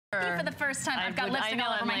For the first time, I've got lipstick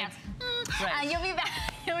all over my hands. Right. You'll be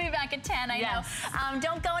back. You'll be back at 10. I know.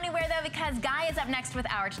 Don't go anywhere though, because Guy is up next with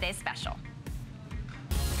our today's special.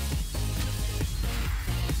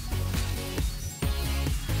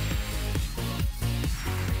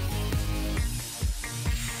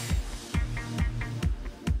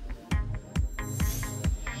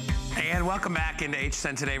 And welcome back into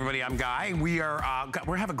HSN today, everybody. I'm Guy. We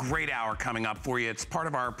have a great hour coming up for you. It's part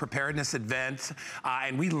of our preparedness event,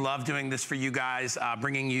 and we love doing this for you guys,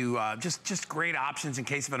 bringing you just great options in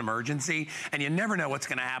case of an emergency. And you never know what's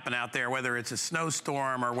going to happen out there, whether it's a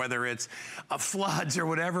snowstorm or whether it's floods or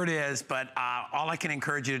whatever it is. But all I can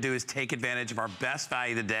encourage you to do is take advantage of our best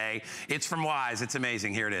value today. It's from Wise. It's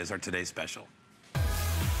amazing. Here it is, our today's special.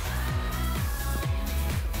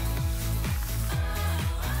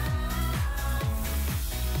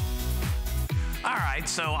 All right,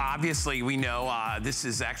 so obviously we know this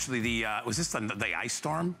is actually the, was this the ice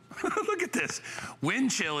storm? Look at this.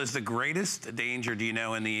 Wind chill is the greatest danger, do you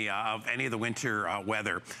know, in the of any of the winter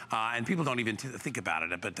weather. And people don't even think about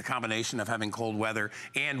it, but the combination of having cold weather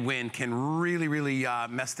and wind can really, really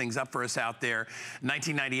mess things up for us out there.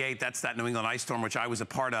 1998, that's that New England ice storm, which I was a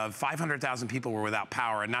part of. 500,000 people were without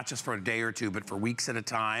power, and not just for a day or two, but for weeks at a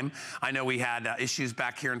time. I know we had issues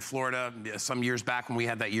back here in Florida some years back when we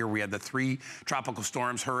had that year. We had the 3 tropical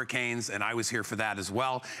storms, hurricanes, and I was here for that as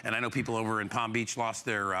well. And I know people over in Palm Beach lost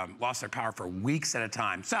their power for weeks at a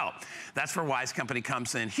time. So that's where Wise Company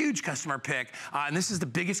comes in. Huge customer pick, and this is the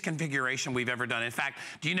biggest configuration we've ever done. In fact,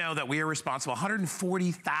 do you know that we are responsible?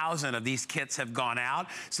 140,000 of these kits have gone out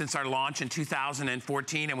since our launch in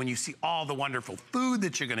 2014. And when you see all the wonderful food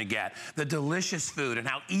that you're going to get, the delicious food, and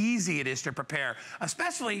how easy it is to prepare,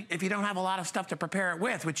 especially if you don't have a lot of stuff to prepare it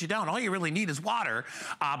with, which you don't. All you really need is water,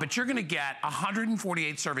 but you're going to get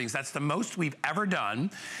 148 servings. That's the most we've ever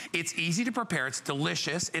done. It's easy to prepare. It's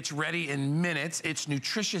delicious. It's ready in minutes. It's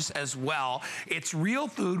nutritious as well. It's real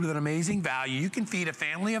food with an amazing value. You can feed a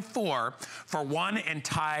family of 4 for 1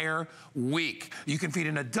 entire week. You can feed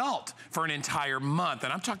an adult for an entire month.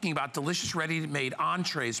 And I'm talking about delicious ready-made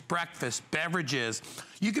entrees, breakfast, beverages.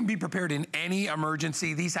 You can be prepared in any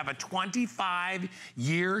emergency. These have a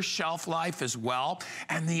 25-year shelf life as well.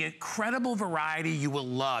 And the incredible variety you will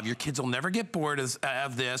love. Your kids will never get bored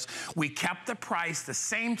of this. We kept the price, the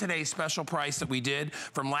same today's special price that we did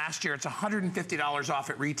from last year. It's $150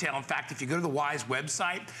 off at retail. In fact, if you go to the Wise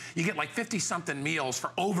website, you get like 50-something meals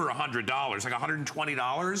for over $100, like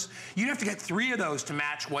 $120. You'd have to get 3 of those to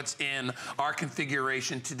match what's in our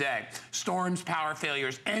configuration today. Storms, power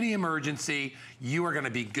failures, any emergency, you are going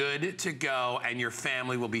to be good to go, and your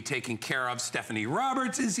family will be taken care of. Stephanie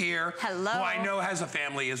Roberts is here. Hello. Who I know has a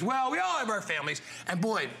family as well. We all have our families. And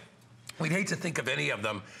boy, we'd hate to think of any of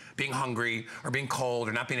them being hungry or being cold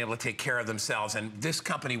or not being able to take care of themselves. And this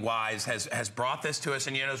company, Wise, has brought this to us.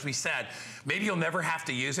 And, you know, as we said, maybe you'll never have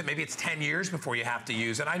to use it. Maybe it's 10 years before you have to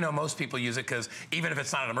use it. I know most people use it because even if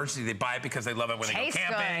it's not an emergency, they buy it because they love it when they go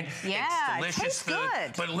camping. Good. Yeah, it's delicious food.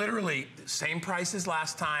 Good. But literally, same price as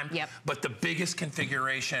last time, but the biggest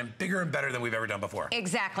configuration, bigger and better than we've ever done before.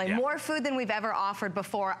 Exactly. Yeah. More food than we've ever offered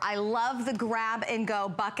before. I love the grab and go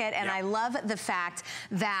bucket, and I love the fact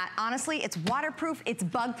that, honestly, it's waterproof, it's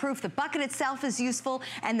bug proof. The bucket itself is useful,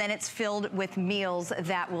 and then it's filled with meals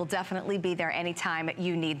that will definitely be there anytime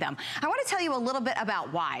you need them. I want to tell you a little bit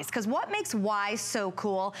about Wise, because what makes Wise so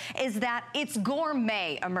cool is that it's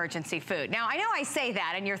gourmet emergency food. Now, I know I say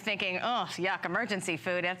that, and you're thinking, oh, yuck, emergency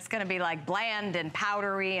food, it's going to be like bland and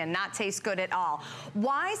powdery and not taste good at all.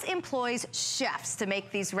 Wise employs chefs to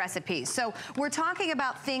make these recipes. So we're talking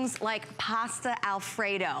about things like pasta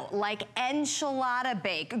Alfredo, like enchilada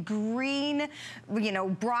bake, green, you know,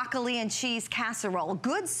 broccoli and cheese casserole,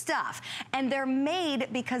 good stuff. And they're made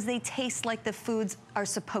because they taste like the foods are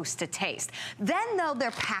supposed to taste. Then though,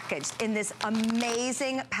 they're packaged in this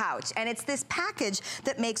amazing pouch. And it's this package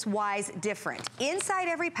that makes Wise different. Inside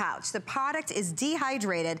every pouch, the product is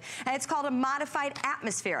dehydrated, and it's called a modified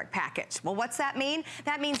atmospheric package. Well, what's that mean?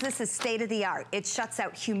 That means this is state of the art. It shuts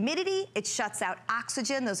out humidity, it shuts out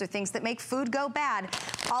oxygen. Those are things that make food go bad.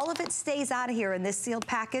 All of it stays out of here in this sealed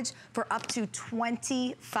package for up to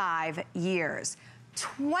 25 years.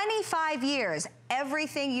 25 years,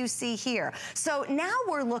 everything you see here. So now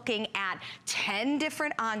we're looking at 10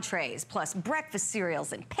 different entrees, plus breakfast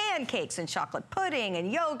cereals and pancakes and chocolate pudding and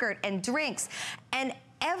yogurt and drinks. And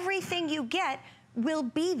everything you get will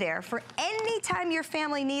be there for any time your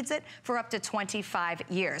family needs it for up to 25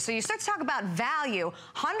 years. So you start to talk about value,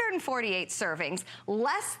 148 servings,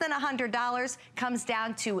 less than $100, comes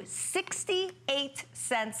down to 68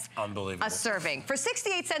 cents a serving. For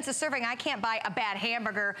 68 cents a serving, I can't buy a bad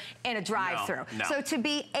hamburger in a drive-thru. No. So to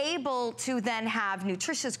be able to then have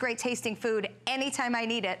nutritious, great tasting food anytime I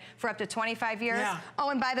need it for up to 25 years. Oh,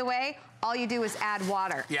 and by the way, all you do is add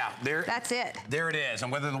water. That's it. There it is.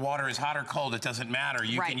 And whether the water is hot or cold, it doesn't matter.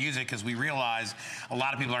 You can use it because we realize a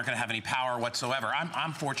lot of people aren't going to have any power whatsoever.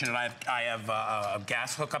 I'm fortunate. I have a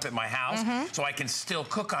gas hookup at my house, so I can still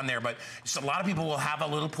cook on there. But a lot of people will have a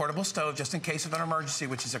little portable stove just in case of an emergency,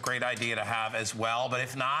 which is a great idea to have as well. But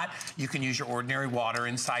if not, you can use your ordinary water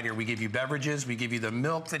inside here. We give you beverages. We give you the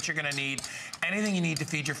milk that you're going to need, anything you need to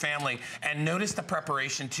feed your family. And notice the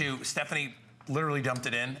preparation, too. Stephanie literally dumped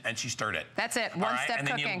it in and she stirred it. That's it. One step and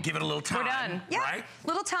cooking. Then you give it a little time. We're done. Right?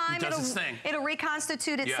 Little time. It'll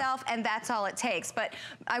reconstitute itself, and that's all it takes. But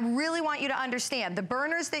I really want you to understand, the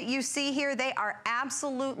burners that you see here, they are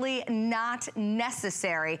absolutely not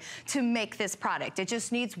necessary to make this product. It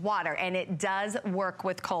just needs water, and it does work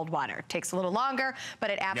with cold water. It takes a little longer,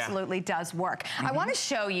 but it absolutely does work. I want to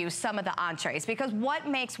show you some of the entrees, because what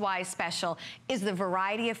makes Wise special is the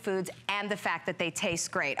variety of foods and the fact that they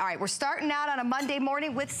taste great. All right, we're starting out on a Monday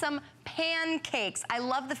morning with some pancakes. I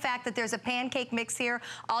love the fact that there's a pancake mix here.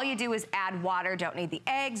 All you do is add water. Don't need the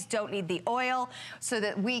eggs, don't need the oil, so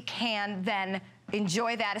that we can then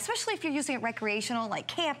enjoy that, especially if you're using it recreational, like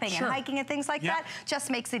camping and hiking and things like that.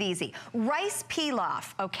 Just makes it easy. Rice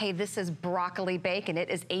pilaf. Okay, this is broccoli bacon. It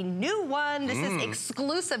is a new one. This is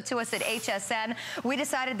exclusive to us at HSN. We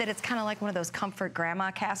decided that it's kind of like one of those comfort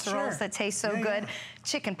grandma casseroles that taste so good.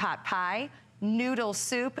 Chicken pot pie. Noodle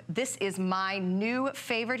soup. This is my new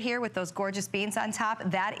favorite here with those gorgeous beans on top.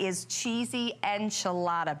 That is cheesy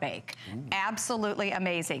enchilada bake. Absolutely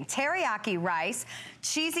amazing. Teriyaki rice,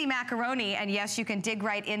 cheesy macaroni, and yes, you can dig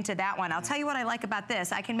right into that one. I'll tell you what I like about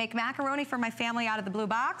this. I can make macaroni for my family out of the blue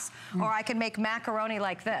box, or I can make macaroni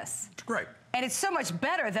like this. It's great. And it's so much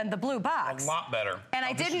better than the blue box. A lot better. And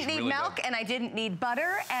I didn't need milk, and I didn't need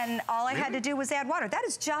butter, and all I had to do was add water. That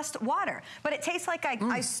is just water. But it tastes like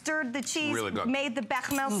I stirred the cheese, made the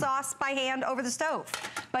bechamel sauce by hand over the stove.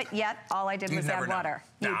 But yet, all I did was add water.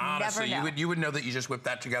 Honestly, you would know that you just whipped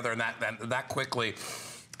that together and that quickly.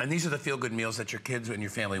 And these are the feel-good meals that your kids and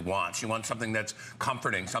your family want. You want something that's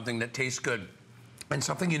comforting, something that tastes good, and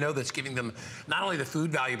something you know that's giving them not only the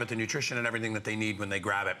food value, but the nutrition and everything that they need when they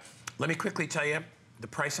grab it. Let me quickly tell you, the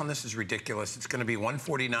price on this is ridiculous. It's gonna be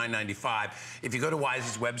 $149.95. If you go to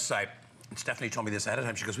Wise's website, and Stephanie told me this ahead of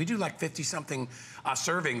time, she goes, we do like 50-something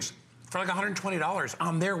servings for like $120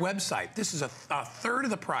 on their website. This is a third of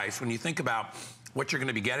the price when you think about what you're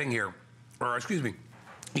gonna be getting here, or excuse me,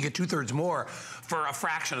 you get 2/3 more for a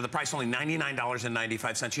fraction of the price, only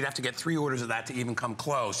 $99.95. You'd have to get 3 orders of that to even come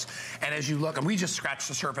close. And as you look, and we just scratched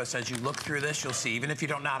the surface, as you look through this, you'll see, even if you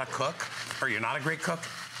don't know how to cook, or you're not a great cook,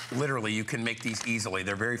 literally, you can make these easily.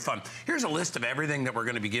 They're very fun. Here's a list of everything that we're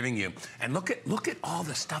going to be giving you. And look at all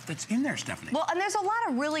the stuff that's in there, Stephanie. Well, and there's a lot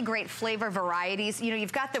of really great flavor varieties. You know,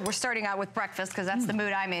 you've got we're starting out with breakfast, because that's the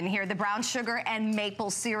mood I'm in here. The brown sugar and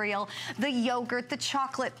maple cereal, the yogurt, the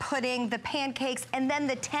chocolate pudding, the pancakes, and then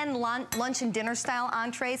the 10 lunch and dinner style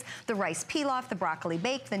entrees, the rice pilaf, the broccoli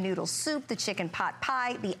bake, the noodle soup, the chicken pot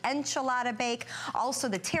pie, the enchilada bake, also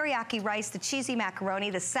the teriyaki rice, the cheesy macaroni,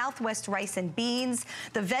 the Southwest rice and beans,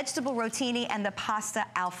 the vegetable rotini, and the pasta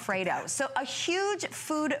alfredo. So a huge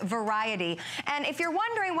food variety. And if you're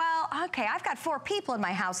wondering, well, okay, I've got 4 people in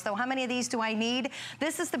my house, though. How many of these do I need?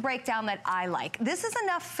 This is the breakdown that I like. This is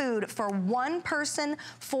enough food for 1 person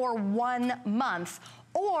for 1 month,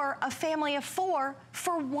 or a family of 4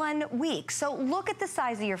 for 1 week. So look at the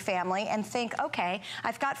size of your family and think, okay,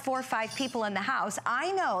 I've got 4 or 5 people in the house.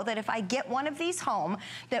 I know that if I get one of these home,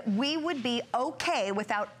 that we would be okay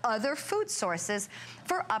without other food sources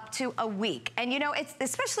for up to a week. And you know, it's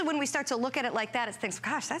especially when we start to look at it like that, it thinks,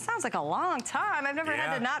 gosh, that sounds like a long time. I've never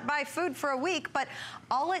had to not buy food for a week. But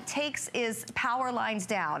all it takes is power lines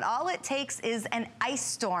down. All it takes is an ice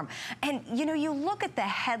storm. And you know, you look at the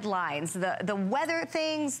headlines, the weather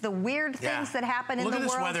things, the weird things that happen in the world.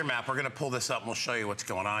 Look at this weather map. We're going to pull this up and we'll show you what's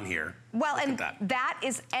going on here. Well, and that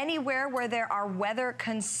is anywhere where there are weather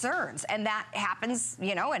concerns, and that happens,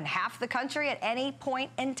 you know, in half the country at any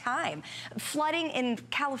point in time. Flooding in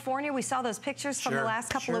California, we saw those pictures from the last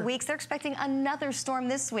couple of weeks. They're expecting another storm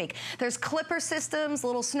this week. There's clipper systems,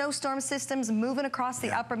 little snowstorm systems moving across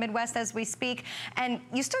the upper Midwest as we speak, and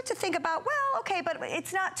you start to think about, well, okay, but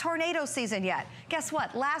it's not tornado season yet. Guess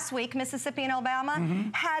what? Last week, Mississippi and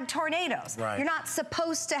Alabama had tornadoes. You're not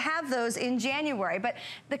supposed to have those in January, but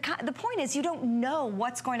the point is you don't know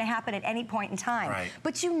what's going to happen at any point in time,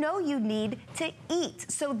 but you know you need to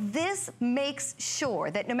eat. So this makes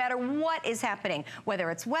sure that no matter what is happening, whether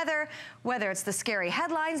it's weather, whether it's the scary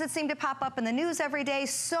headlines that seem to pop up in the news every day,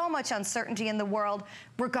 so much uncertainty in the world,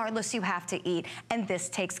 regardless, you have to eat, and this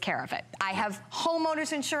takes care of it. I have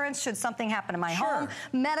homeowners insurance should something happen to my home,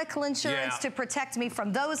 medical insurance to protect me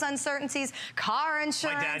from those uncertainties, car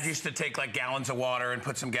insurance. My dad used to take like gallons of water and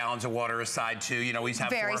put some gallons of water aside too. You know, he's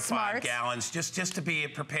have 4 or 5 gallons just to be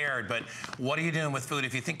prepared. But what are you doing with food?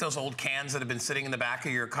 If you think those old cans that have been sitting in the back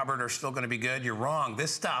of your cupboard are still going to be good, you're wrong.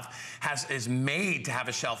 This stuff is made to have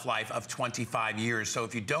a shelf life of 25 years. So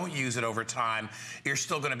if you don't use it over time, you're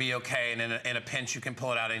still going to be okay. And in a pinch, you can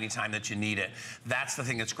pull it out anytime that you need it. That's the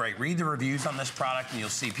thing that's great. Read the reviews on this product and you'll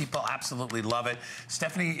see people absolutely love it.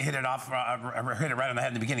 Stephanie hit it off, hit it right on the head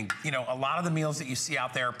in the beginning. You know, a lot of the meals that you see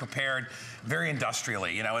out there are prepared very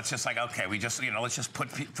industrially. You know, it's just like, okay, we just, you know, let's just put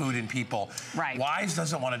food in people. Wise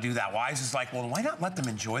doesn't want to do that. Wise is like, well, why not let them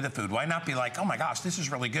enjoy the food? Why not be like, oh my gosh, this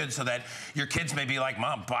is really good, so that your kids may be like,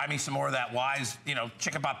 Mom, buy me some more of that Wise, you know,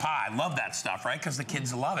 chicken pot pie. I love that stuff, right? Because the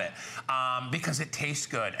kids love it. Because it tastes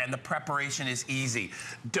good and the preparation is easy.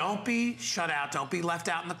 Don't be shut out. Don't be left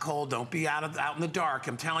out in the cold. Don't be out in the dark.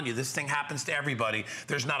 I'm telling you, this thing happens to everybody.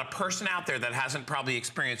 There's not a person out there that hasn't probably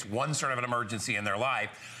experienced one sort of an emergency in their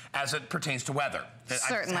life as it pertains to weather.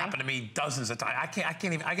 Certainly. It's happened to me dozens of times. I can't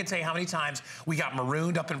even, I can tell you how many times we got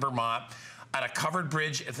marooned up in Vermont at a covered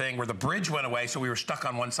bridge thing where the bridge went away, so we were stuck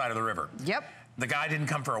on one side of the river. The guy didn't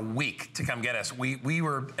come for a week to come get us. We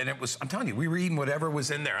were, and it was, I'm telling you, we were eating whatever was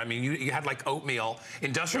in there. I mean, you had like oatmeal,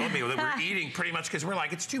 industrial oatmeal that we're eating pretty much because we're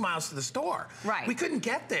like, it's 2 miles to the store. We couldn't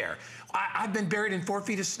get there. I've been buried in 4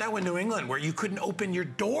 feet of snow in New England where you couldn't open your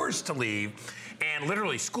doors to leave. And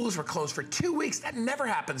literally, schools were closed for 2 weeks. That never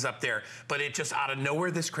happens up there. But it just out of nowhere,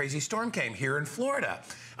 this crazy storm came here in Florida.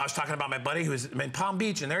 I was talking about my buddy who was in Palm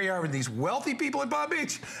Beach, and there you are with these wealthy people in Palm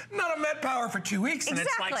Beach. Not a Met power for 2 weeks. And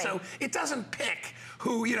it's like, so it doesn't pick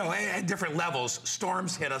who, you know, at different levels.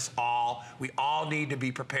 Storms hit us all. We all need to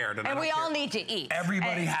be prepared. And we all need to eat.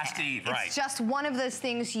 Everybody has to eat, It's just one of those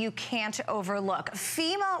things you can't overlook.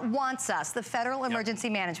 FEMA wants us, the Federal Emergency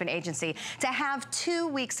Management Agency, to have 2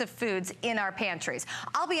 weeks of foods in our pantries.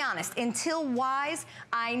 I'll be honest, until Wise,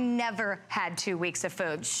 I never had 2 weeks of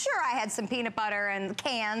food. Sure, I had some peanut butter and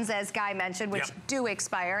cans, as Guy mentioned, which do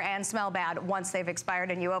expire and smell bad once they've expired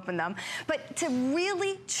and you open them. But to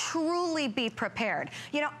really, truly be prepared,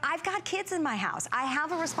 you know, I've got kids in my house. I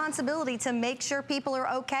have a responsibility to make sure people are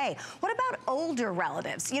okay. What about older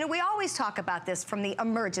relatives? You know, we always talk about this from the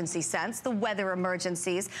emergency sense, the weather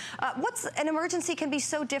emergencies. What's an emergency can be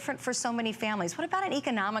so different for so many families. What about an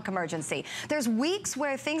economic emergency? There's weeks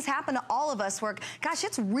where things happen to all of us where, gosh,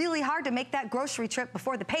 it's really hard to make that grocery trip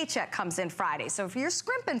before the paycheck comes in Friday. So if you're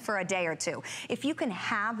scrimping for a day or two, if you can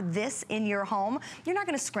have this in your home, you're not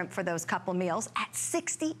going to scrimp for those couple meals. At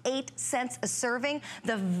 68 cents a serving,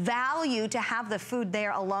 the value to have the food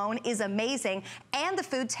there alone is amazing, and the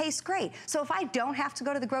food tastes great. So if I don't have to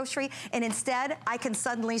go to the grocery and instead I can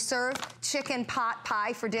suddenly serve chicken pot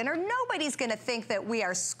pie for dinner, nobody's going to think that we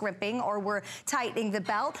are scrimping or we're tightening the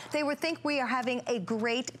belt. They would think we are having a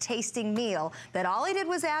great tasting meal that all I did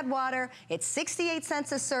was add water. It's 68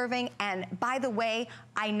 cents a serving, and by the way,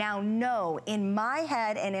 I now know in my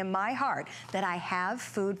head and in my heart that I have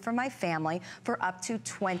food for my family for up to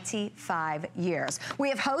 25 years. We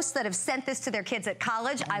have hosts that have sent this to their kids at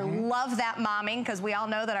college. I love that momming, because we all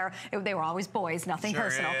know that they were always boys, nothing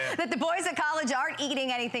personal. That the boys at college aren't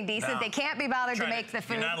eating anything decent. They can't be bothered to make the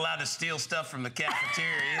food. You're not allowed to steal stuff from the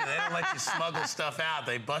cafeteria either. They don't let you smuggle stuff out.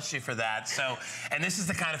 They bust you for that. So, and this is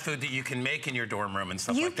the kind of food that you can make in your dorm room and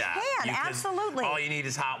stuff like that. You can, absolutely. All you need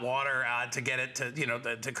is hot water to get it to, you know,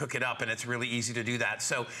 to cook it up, and it's really easy to do that.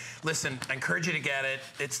 So, listen, I encourage you to get it.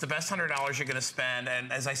 It's the best $100 you're going to spend,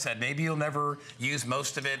 and as I said, maybe you'll never use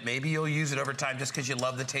most of it. Maybe you'll use it over time just because you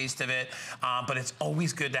love the taste of it. But it's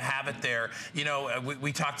always good to have it there. You know,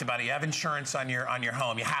 we talked about it. You have insurance on your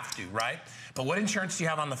home. You have to, right? But what insurance do you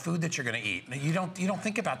have on the food that you're going to eat? You don't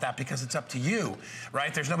think about that because it's up to you,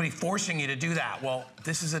 right? There's nobody forcing you to do that. Well,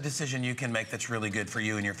 this is a decision you can make that's really good for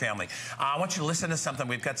you and your family. I want you to listen to something.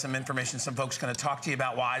 We've got some information. Some folks going to talk to you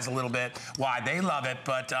about Wise a little bit, why they love it.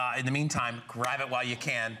 But in the meantime, grab it while you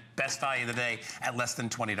can. Best value of the day at less than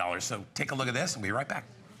 $20. So take a look at this and we'll be right back.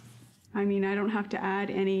 I mean, I don't have to add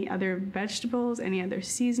any other vegetables, any other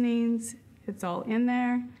seasonings. It's all in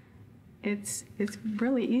there. It's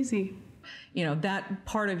really easy. You know, that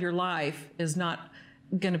part of your life is not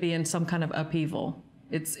going to be in some kind of upheaval.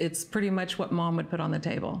 It's pretty much what mom would put on the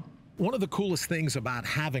table. One of the coolest things about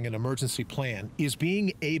having an emergency plan is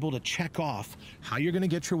being able to check off how you're going to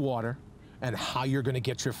get your water and how you're going to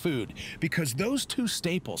get your food. Because those two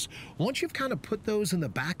staples, once you've kind of put those in the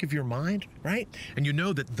back of your mind, right, and you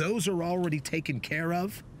know that those are already taken care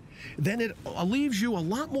of, then it leaves you a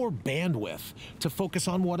lot more bandwidth to focus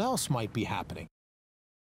on what else might be happening.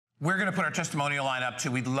 We're going to put our testimonial line up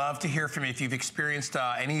too. We'd love to hear from you if you've experienced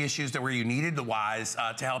any issues that where you needed the Wise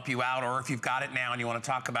to help you out, or if you've got it now and you want to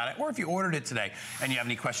talk about it, or if you ordered it today and you have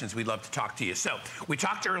any questions, we'd love to talk to you. So we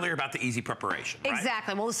talked earlier about the easy preparation, right?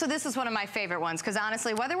 Exactly. Well, so this is one of my favorite ones because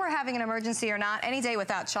honestly, whether we're having an emergency or not, any day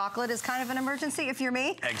without chocolate is kind of an emergency if you're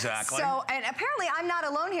me. Exactly. So, and apparently I'm not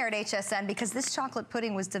alone here at HSN because this chocolate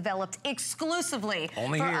pudding was developed exclusively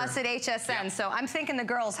for us at HSN. Yep. So I'm thinking the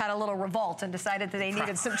girls had a little revolt and decided that they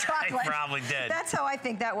needed some chocolate. They probably did. That's how I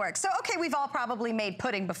think that works. So, okay, we've all probably made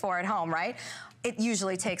pudding before at home, right? It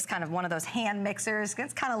usually takes kind of one of those hand mixers.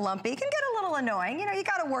 It's kind of lumpy. It can get a little annoying. You know, you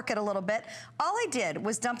got to work it a little bit. All I did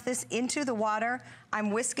was dump this into the water.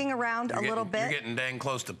 I'm whisking around a little bit. You're getting dang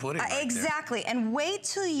close to pudding right exactly. there. And wait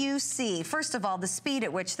till you see, first of all, the speed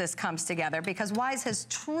at which this comes together, because Wise has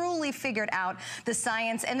truly figured out the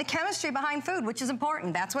science and the chemistry behind food, which is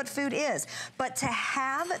important. That's what food is. But to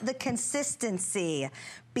have the consistency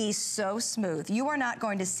be so smooth, you are not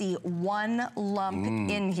going to see one lump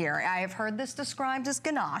in here. I have heard this described as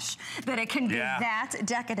ganache, that it can be that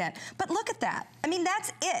decadent. But look at that. I mean,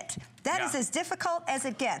 that's it. That is as difficult as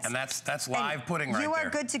it gets. And that's live pudding right there. You are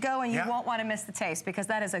good to go, and you won't want to miss the taste because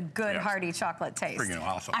that is a good, hearty chocolate taste. Freaking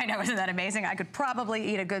awesome. I know, isn't that amazing? I could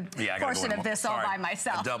probably eat a good portion of this all by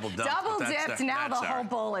myself. Double dipped, now the whole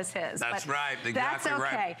bowl is his. That's right, exactly that's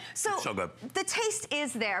okay. Right. So good. The taste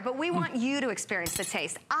is there, but we want you to experience the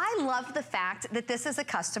taste. I love the fact that this is a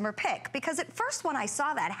customer pick because at first when I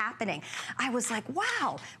saw that happening, I was like,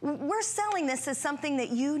 wow, we're selling this as something that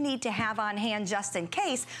you need to have on hand just in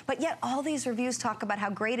case, but yet all these reviews talk about how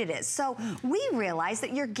great it is. So we realize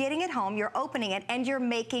that you're getting it home, you're opening it, and you're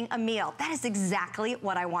making a meal. That is exactly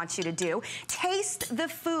what I want you to do. Taste the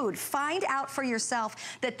food. Find out for yourself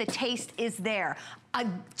that the taste is there. A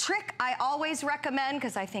trick I always recommend,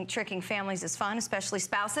 because I think tricking families is fun, especially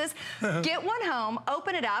spouses, get one home,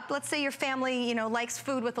 open it up. Let's say your family, you know, likes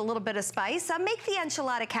food with a little bit of spice. Make the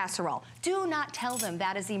enchilada casserole. Do not tell them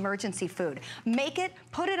that is emergency food. Make it,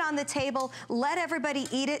 put it on the table, let everybody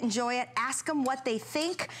eat it, enjoy it, ask them what they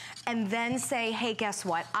think, and then say, hey, guess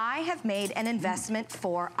what? I have made an investment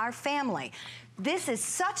for our family. This is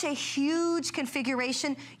such a huge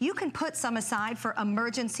configuration. You can put some aside for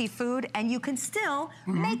emergency food and you can still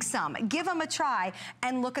make some. Give them a try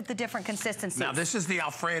and look at the different consistencies. Now, this is the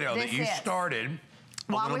Alfredo that you started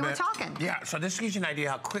while we were talking. Yeah, so this gives you an idea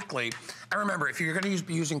how quickly. And remember, if you're going to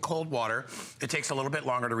be using cold water, it takes a little bit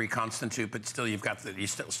longer to reconstitute, but still you've got you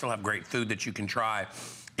still have great food that you can try.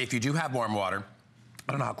 If you do have warm water,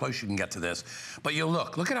 I don't know how close you can get to this, but you'll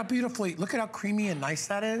look at how beautifully, look at how creamy and nice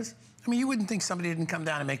that is. I mean, you wouldn't think somebody didn't come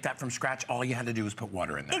down and make that from scratch. All you had to do was put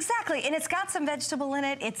water in there. Exactly, and it's got some vegetable in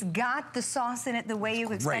it. It's got the sauce in it the way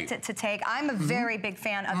you expect it to take. I'm a very big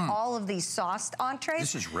fan of all of these sauced entrees.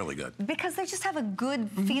 This is really good. Because they just have a good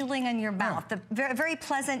feeling in your mouth. The very, very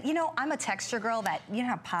pleasant. You know, I'm a texture girl that, you know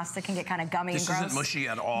how pasta can get kind of gummy and gross? This isn't mushy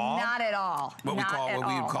at all? Not at all. What we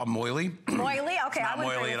call moily. Moily? Okay, I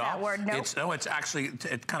wouldn't agree with that word. Nope. It's actually,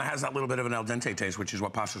 it kind of has that little bit of an al dente taste, which is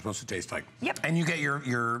what pasta's supposed to taste like. Yep. And you get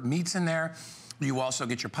your meats in there. You also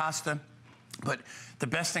get your pasta, but the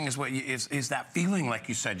best thing is is that feeling, like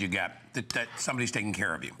you said, you get that somebody's taking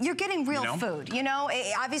care of you. You're getting real food. You know,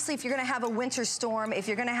 obviously, if you're going to have a winter storm, if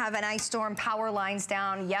you're going to have an ice storm, power lines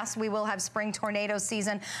down. Yes, we will have spring tornado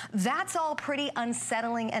season. That's all pretty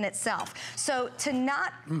unsettling in itself. So to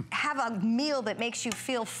not have a meal that makes you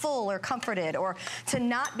feel full or comforted, or to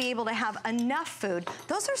not be able to have enough food,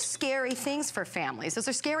 those are scary things for families. Those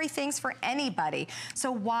are scary things for anybody.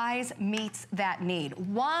 So Wise meets that need.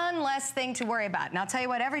 One less thing to worry about. And I'll tell you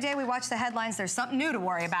what, every day we watch the headlines, there's something new to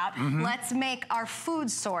worry about. Let's make our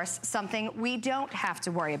food source something we don't have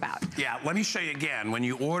to worry about. Yeah, let me show you again, when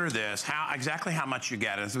you order this, exactly how much you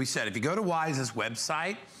get. As we said, if you go to Wise's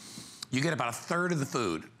website, you get about a third of the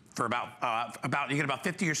food for you get about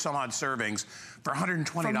 50 or some odd servings for $120.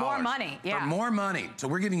 For more money, yeah. For more money. So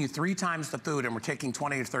we're giving you 3 times the food, and we're taking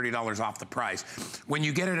 $20 or $30 off the price. When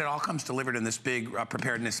you get it, it all comes delivered in this big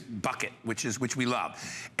preparedness bucket, which we love.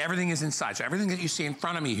 Everything is inside. So everything that you see in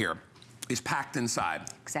front of me here is packed inside.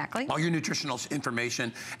 Exactly. All your nutritional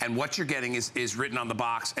information and what you're getting is written on the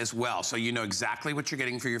box as well. So you know exactly what you're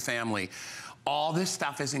getting for your family. All this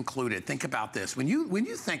stuff is included. Think about this. When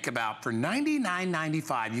you think about for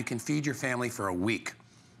 $99.95, you can feed your family for a week.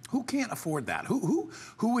 Who can't afford that? Who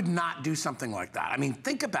would not do something like that? I mean,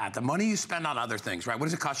 think about the money you spend on other things, right? What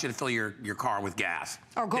does it cost you to fill your car with gas?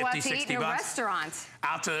 Or go out to eat in a restaurant.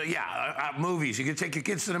 Out to, movies. You can take your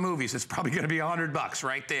kids to the movies. It's probably gonna be $100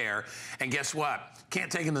 right there. And guess what?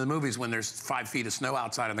 Can't take them to the movies when there's 5 feet of snow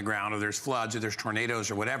outside on the ground, or there's floods, or there's tornadoes,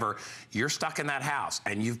 or whatever. You're stuck in that house,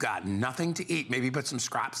 and you've got nothing to eat. Maybe but some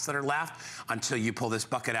scraps that are left until you pull this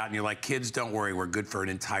bucket out, and you're like, kids, don't worry, we're good for an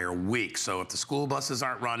entire week. So if the school buses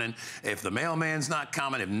aren't running, if the mailman's not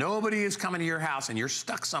coming, if nobody is coming to your house, and you're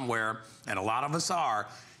stuck somewhere, and a lot of us are,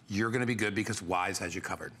 you're gonna be good because Wise has you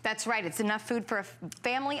covered. That's right, it's enough food for a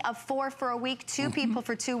family of 4 for a week, 2 people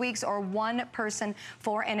for 2 weeks, or 1 person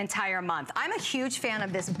for an entire month. I'm a huge fan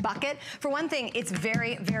of this bucket. For one thing, it's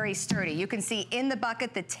very, very sturdy. You can see in the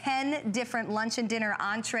bucket the 10 different lunch and dinner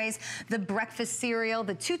entrees, the breakfast cereal,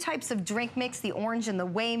 the 2 types of drink mix, the orange and the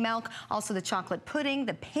whey milk, also the chocolate pudding,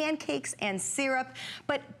 the pancakes and syrup.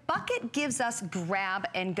 But bucket gives us grab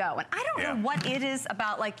and go. And I don't know what it is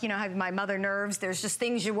about, like, you know, having my mother nerves. There's just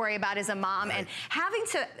things you worry about as a mom, and having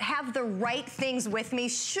to have the right things with me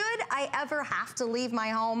should I ever have to leave my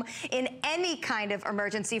home in any kind of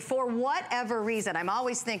emergency for whatever reason. I'm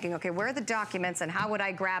always thinking, okay, where are the documents and how would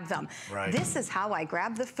I grab them? This is how I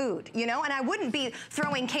grab the food, you know, and I wouldn't be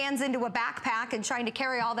throwing cans into a backpack and trying to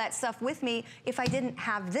carry all that stuff with me if I didn't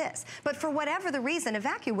have this. But for whatever the reason,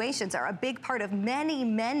 evacuations are a big part of many,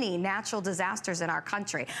 many natural disasters in our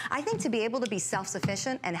country. I think to be able to be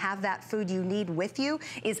self-sufficient and have that food you need with you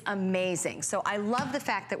is amazing. So I love the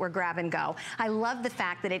fact that we're grab and go. I love the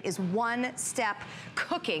fact that it is 1-step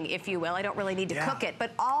cooking, if you will. I don't really need to cook it,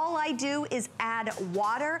 but all I do is add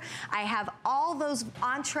water. I have all those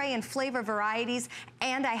entree and flavor varieties,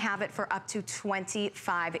 and I have it for up to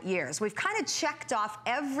 25 years. We've kind of checked off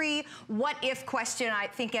every what-if question I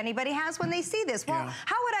think anybody has when they see this. Well,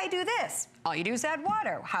 how would I do this? All you do is add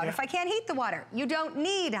water. How if I can't heat the water? You don't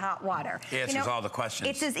need hot water. It answers all the questions.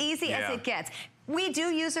 It's as easy as it gets. We do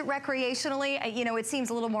use it recreationally. You know, it seems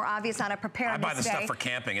a little more obvious on a preparedness day. I buy the stuff for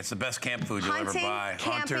camping. It's the best camp food you'll ever buy.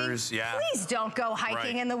 Hunters, Please don't go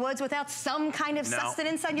hiking in the woods without some kind of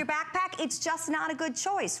sustenance on your backpack. It's just not a good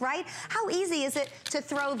choice, right? How easy is it to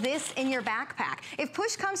throw this in your backpack? If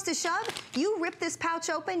push comes to shove, you rip this pouch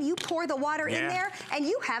open, you pour the water in there, and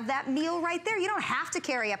you have that meal right there. You don't have to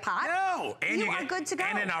carry a pot. No. And you are good to go.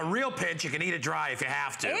 And in a real pinch, you can eat it dry if you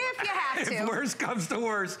have to. If you have to. If worse comes to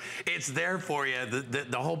worse, it's there for you.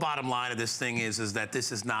 The whole bottom line of this thing is that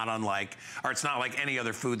this is not unlike, or it's not like any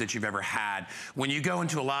other food that you've ever had. When you go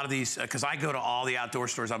into a lot of these, because I go to all the outdoor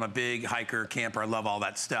stores, I'm a big hiker, camper, I love all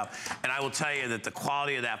that stuff. And I will tell you that the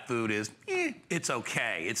quality of that food is, it's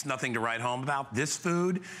okay. It's nothing to write home about. This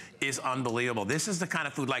food is unbelievable. This is the kind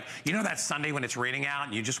of food, like, you know that Sunday when it's raining out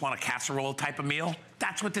and you just want a casserole type of meal?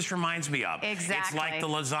 That's what this reminds me of. Exactly. It's like the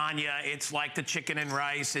lasagna, it's like the chicken and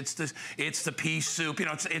rice, it's the pea soup. You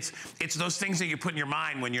know, it's those things that you put in your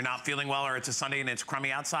mind when you're not feeling well, or it's a Sunday and it's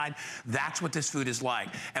crummy outside. That's what this food is like.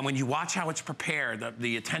 And when you watch how it's prepared,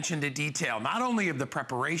 the attention to detail, not only of the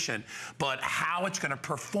preparation, but how it's gonna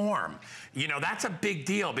perform. You know, that's a big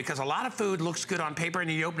deal, because a lot of food looks good on paper,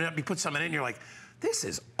 and you open it up, you put something in, and you're like, this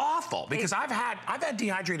is awful. Because I've had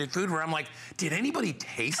dehydrated food where I'm like, did anybody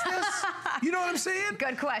taste this? You know what I'm saying?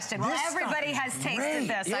 Good question. Well, everybody has tasted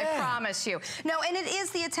this, I promise you. No, and it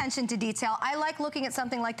is the attention to detail. I like looking at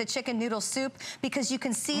something like the chicken noodle soup, because you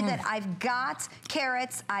can see that I've got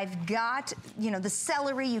carrots, I've got, you know, the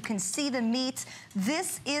celery, you can see the meat.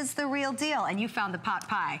 This is the real deal. And you found the pot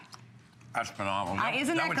pie. That's phenomenal.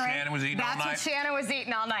 Isn't that what great? Shannon was eating all night? That's what Shannon was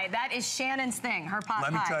eating all night. That is Shannon's thing, her pot pie.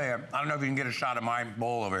 Let me tell you, I don't know if you can get a shot of my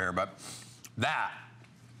bowl over here, but that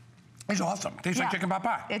is awesome. Tastes like chicken pot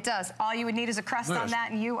pie. It does. All you would need is a crust on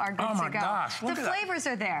that, and you are good to go. Oh my gosh, look the at that. flavors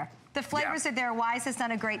are there. The flavors are there. Wise has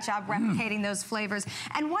done a great job replicating those flavors.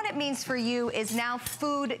 And what it means for you is now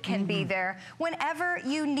food can be there whenever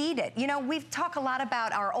you need it. You know, we've talked a lot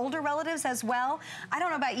about our older relatives as well. I don't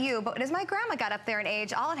know about you, but as my grandma got up there in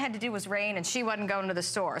age, all it had to do was rain and she wasn't going to the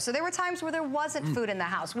store. So there were times where there wasn't food in the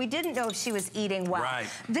house. We didn't know if she was eating well. Right.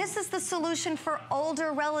 This is the solution for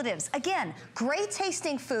older relatives. Again, great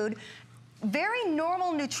tasting food. Very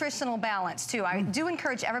normal nutritional balance, too. I do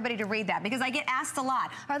encourage everybody to read that because I get asked a lot,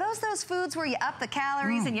 are those foods where you up the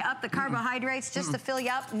calories and you up the carbohydrates just to fill you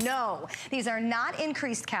up? No. These are not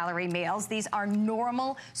increased calorie meals. These are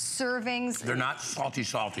normal servings. They're not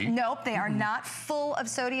salty. Nope, they are not full of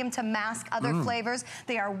sodium to mask other flavors.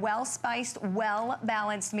 They are well-spiced,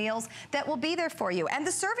 well-balanced meals that will be there for you. And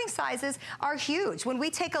the serving sizes are huge. When we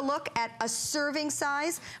take a look at a serving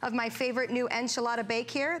size of my favorite new enchilada bake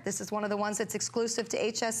here, this is one of the ones that's exclusive to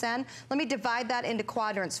HSN. Let me divide that into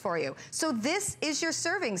quadrants for you. So this is your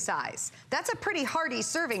serving size. That's a pretty hearty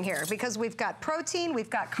serving here because we've got protein, we've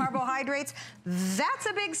got carbohydrates. That's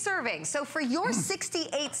a big serving. So for your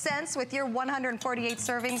 68 cents with your 148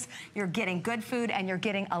 servings, you're getting good food and you're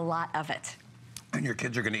getting a lot of it. And your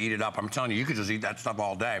kids are gonna eat it up. I'm telling you, you could just eat that stuff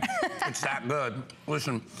all day. It's that good.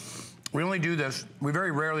 Listen, we only do this, we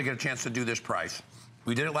very rarely get a chance to do this price.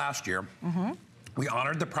 We did it last year. We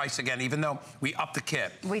honored the price again, even though we upped the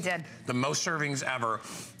kit. We did. The most servings ever.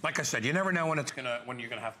 Like I said, you never know when you're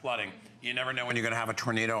gonna have flooding. You never know when you're gonna have a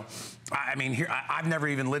tornado. I mean, here I've never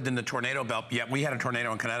even lived in the tornado belt yet. We had a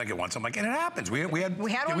tornado in Connecticut once. I'm like, and it happens. We had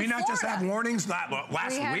one did we not just have warnings last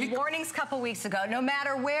week? We had warnings a couple weeks ago. No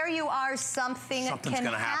matter where you are, something's can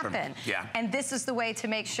happen. Yeah. And this is the way to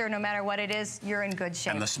make sure, no matter what it is, you're in good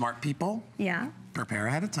shape. And the smart people. Yeah. Prepare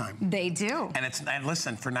ahead of time. They do. And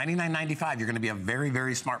listen, for $99.95, you're going to be a very,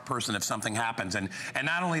 very smart person if something happens. And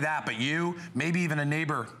not only that, but you, maybe even a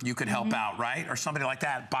neighbor, you could help out, right? Or somebody like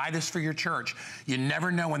that. Buy this for your church. You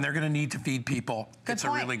never know when they're going to need to feed people. It's a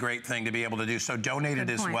really great thing to be able to do. So donate it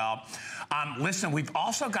as well. Listen, we've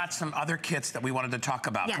also got some other kits that we wanted to talk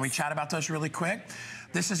about. Yes. Can we chat about those really quick?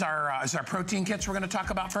 This is our protein kits we're going to talk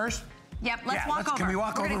about first. Yep, let's walk over. Can we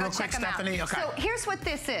walk over real quick, Stephanie? Okay. So here's what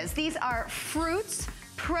this is. These are fruits,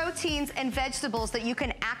 proteins, and vegetables that you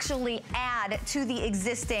can actually add to the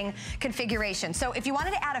existing configuration. So if you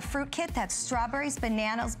wanted to add a fruit kit, that's strawberries,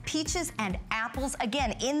 bananas, peaches, and apples.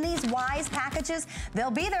 Again, in these Wise packages,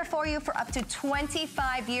 they'll be there for you for up to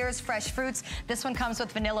 25 years, fresh fruits. This one comes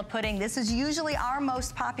with vanilla pudding. This is usually our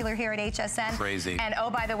most popular here at HSN. Crazy. And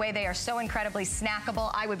oh, by the way, they are so incredibly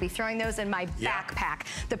snackable. I would be throwing those in my backpack.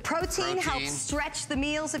 The protein helps stretch the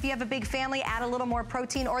meals. If you have a big family, add a little more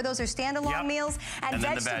protein, or those are standalone meals. And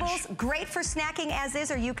vegetables, great for snacking as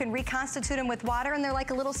is, or you can reconstitute them with water, and they're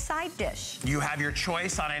like a little side dish. You have your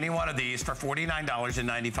choice on any one of these for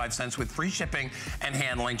 $49.95 with free shipping and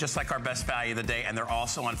handling, just like our best value of the day, and they're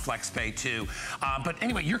also on FlexPay too. But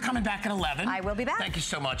anyway, you're coming back at 11. I will be back. Thank you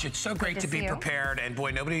so much. It's so great to be prepared, and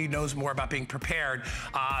boy, nobody knows more about being prepared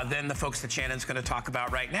than the folks that Shannon's going to talk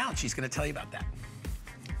about right now, and she's going to tell you about that.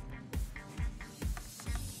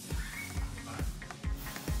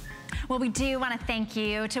 Well, we do want to thank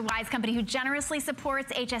you to Wise Company, who generously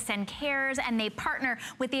supports HSN Cares, and they partner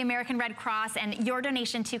with the American Red Cross, and your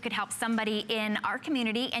donation too could help somebody in our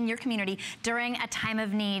community and your community during a time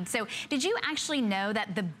of need. So did you actually know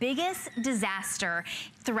that the biggest disaster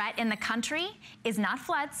threat in the country is not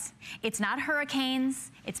floods, it's not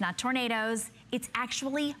hurricanes, it's not tornadoes, it's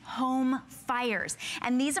actually home fires.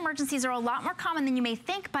 And these emergencies are a lot more common than you may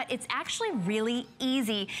think, but it's actually really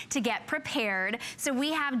easy to get prepared. So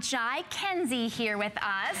we have Jai Kenzie here with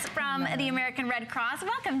us from the American Red Cross.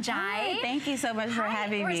 Welcome, Jai. Hi, thank you so much for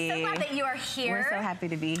having me. We're so glad that you are here. We're so happy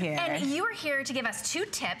to be here. And you are here to give us 2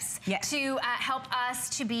 tips to help us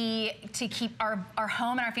to keep our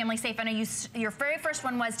home and our family safe. I know your very first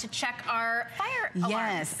one was to check our fire alarms.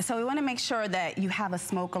 Yes, so we want to make sure that you have a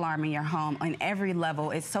smoke alarm in your home on every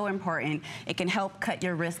level. It's so important. It can help cut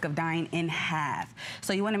your risk of dying in half.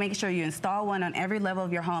 So you want to make sure you install one on every level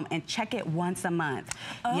of your home and check it once a month.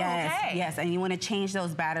 Oh, yes, and you want to change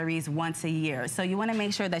those batteries once a year. So you want to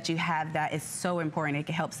make sure that you have that. It's so important. It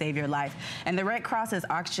can help save your life. And the Red Cross has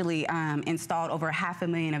actually installed over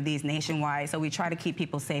 500,000 of these nationwide. So we try to keep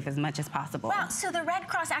people safe as much as possible. Wow, so the Red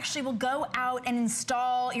Cross actually will go out and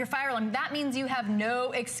install your fire alarm. That means you have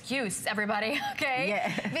no excuse, everybody, okay?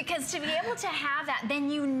 Yeah. Because to be able to have that, then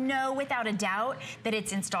you know without a doubt that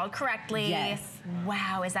it's installed correctly. Yes.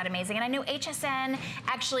 Wow, is that amazing? And I know HSN,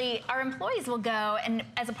 actually, our employees will go and,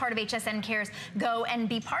 as a part of HSN Cares, go and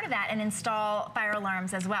be part of that and install fire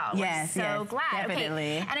alarms as well. Yes, We're so glad.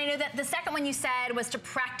 definitely. Okay. And I know that the second one you said was to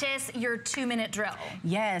practice your 2-minute drill.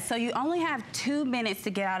 Yes, so you only have 2 minutes to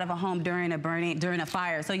get out of a home during a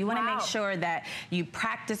fire. So you want to make sure that you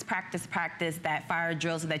practice that fire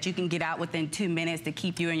drill so that you can get out within 2 minutes to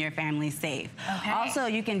keep you and your family safe. Okay. Also,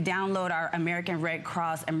 you can download our American Red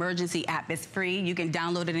Cross emergency app. It's free. You can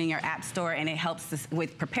download it in your app store, and it helps us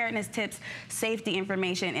with preparedness tips, safety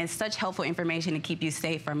information, and such helpful information to keep you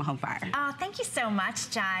safe from a home fire. Oh, thank you so much,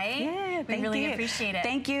 Jai. Yeah, we really appreciate it.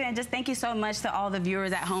 Thank you, and just thank you so much to all the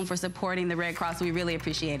viewers at home for supporting the Red Cross. We really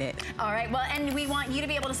appreciate it. All right, well, and we want you to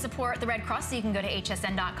be able to support the Red Cross, so you can go to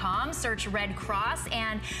hsn.com, search Red Cross,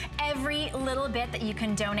 and every little bit that you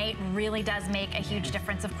can donate really does make a huge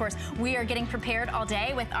difference. Of course, we are getting prepared all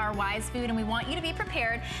day with our Wise food, and we want you to be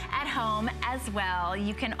prepared at home as well.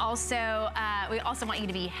 You can also, we also want you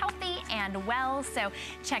to be healthy and well, so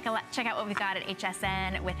check out what we've got at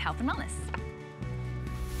HSN with health and wellness.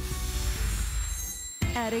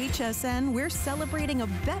 At HSN, we're celebrating a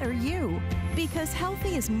better you, because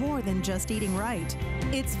healthy is more than just eating right.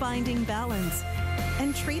 It's finding balance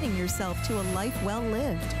and treating yourself to a life well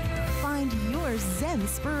lived. Find your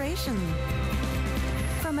Zen-spiration.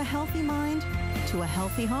 From a healthy mind to a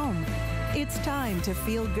healthy home, it's time to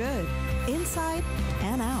feel good, inside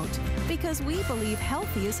and out, because we believe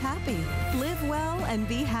healthy is happy. Live well and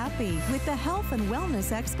be happy with the health and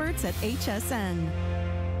wellness experts at HSN.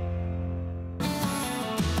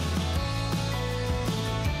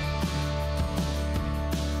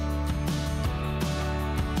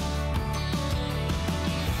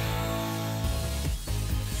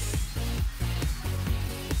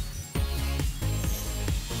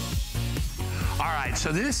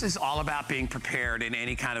 So this is all about being prepared in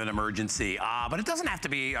any kind of an emergency, but it doesn't have to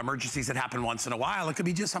be emergencies that happen once in a while. It could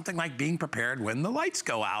be just something like being prepared when the lights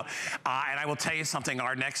go out. And I will tell you something,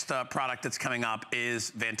 our next product that's coming up is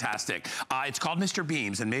fantastic. It's called Mr.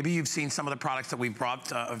 Beams, and maybe you've seen some of the products that we've brought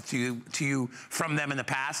to you from them in the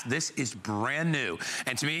past. This is brand new.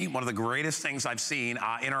 And to me, one of the greatest things I've seen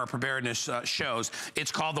in our preparedness shows,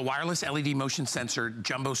 it's called the Wireless LED Motion Sensor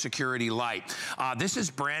Jumbo Security Light. This is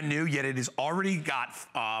brand new, yet it has already got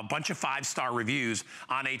a bunch of 5-star reviews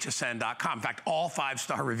on hsn.com. In fact, all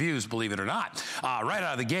 5-star reviews, believe it or not, right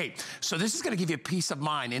out of the gate. So this is going to give you peace of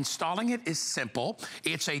mind. Installing it is simple.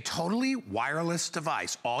 It's a totally wireless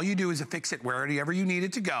device. All you do is affix it wherever you need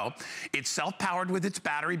it to go. It's self-powered with its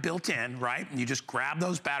battery built in, right? And you just grab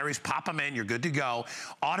those batteries, pop them in, you're good to go.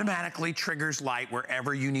 Automatically triggers light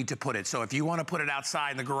wherever you need to put it. So if you want to put it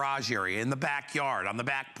outside in the garage area, in the backyard, on the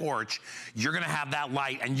back porch, you're going to have that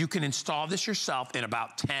light, and you can install this yourself in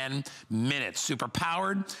about 10 minutes. Super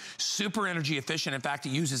powered, super energy efficient. In fact, it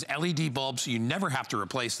uses LED bulbs, so you never have to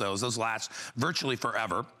replace those. Those last virtually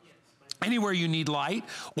forever. Anywhere you need light,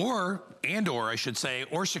 or I should say,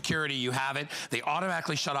 or security, you have it. They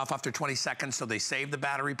automatically shut off after 20 seconds, so they save the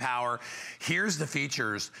battery power. Here's the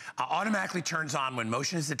features. Automatically turns on when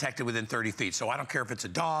motion is detected within 30 feet. So I don't care if it's a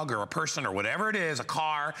dog or a person or whatever it is, a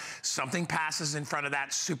car, something passes in front of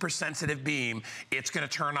that super sensitive beam, it's gonna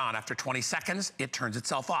turn on. After 20 seconds, it turns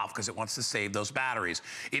itself off because it wants to save those batteries.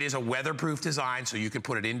 It is a weatherproof design, so you can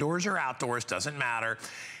put it indoors or outdoors, doesn't matter.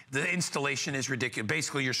 The installation is ridiculous.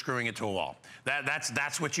 Basically, you're screwing it to a wall.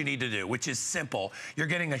 That's what you need to do, which is simple. You're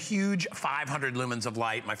getting a huge 500 lumens of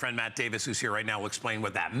light. My friend Matt Davis, who's here right now, will explain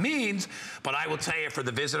what that means. But I will tell you, for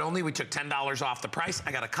the visit only, we took $10 off the price.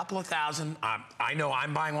 I got a couple of thousand. I know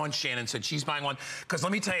I'm buying one. Shannon said she's buying one. Because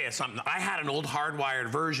let me tell you something. I had an old hardwired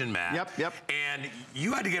version, Matt. Yep. And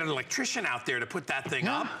you had to get an electrician out there to put that thing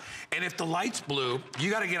up. And if the lights blew,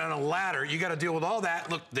 you got to get on a ladder. You got to deal with all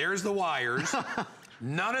that. Look, there's the wires.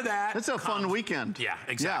 None of that. That's a fun weekend. Yeah,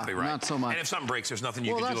 exactly right. Not so much. And if something breaks, there's nothing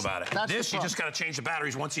you can do about it. This, you just got to change the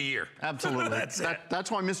batteries once a year. Absolutely. That's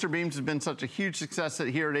why Mr. Beams has been such a huge success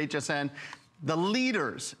here at HSN. The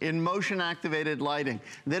leaders in motion-activated lighting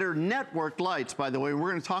that are networked lights, by the way.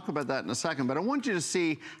 We're going to talk about that in a second, but I want you to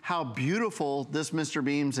see how beautiful this Mr.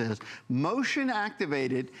 Beams is.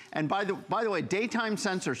 Motion-activated, and by the way, daytime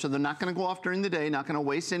sensor, so they're not going to go off during the day, not going to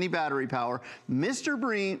waste any battery power.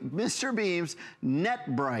 Mr. Beams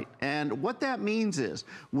net bright, and what that means is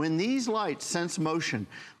when these lights sense motion,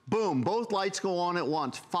 boom, both lights go on at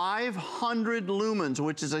once. 500 lumens,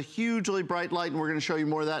 which is a hugely bright light, and we're gonna show you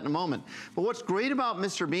more of that in a moment. But what's great about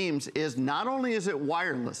Mr. Beams is not only is it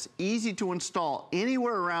wireless, easy to install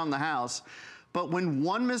anywhere around the house, but when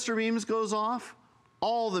one Mr. Beams goes off,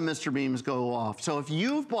 all the Mr. Beams go off. So if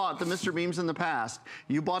you've bought the Mr. Beams in the past,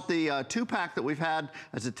 you bought the 2-pack that we've had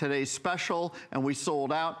as a today's special and we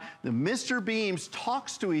sold out, the Mr. Beams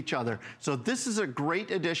talks to each other. So this is a great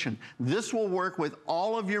addition. This will work with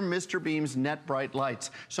all of your Mr. Beams net bright lights.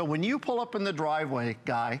 So when you pull up in the driveway,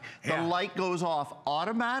 Guy, the light goes off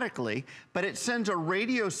automatically, but it sends a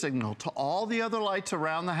radio signal to all the other lights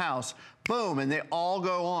around the house. Boom, and they all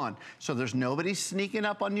go on. So there's nobody sneaking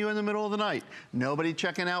up on you in the middle of the night. Nobody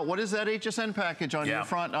checking out, what is that HSN package on your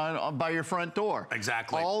front, by your front door?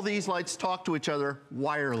 Exactly. All these lights talk to each other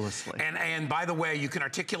wirelessly. And by the way, you can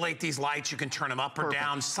articulate these lights. You can turn them up or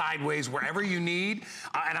down, sideways, wherever you need.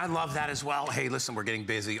 And I love that as well. Hey, listen, we're getting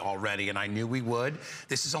busy already, and I knew we would.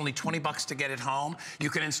 This is only 20 bucks to get it home.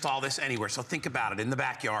 You can install this anywhere. So think about it, in the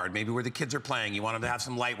backyard, maybe where the kids are playing. You want them to have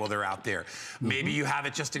some light while they're out there. Maybe you have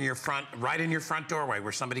it just in your front, right in your front doorway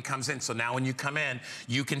where somebody comes in. So now when you come in,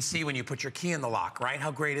 you can see when you put your key in the lock, right?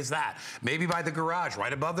 How great is that? Maybe by the garage,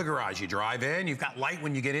 right above the garage. You drive in, you've got light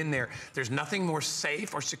when you get in there. There's nothing more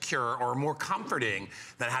safe or secure or more comforting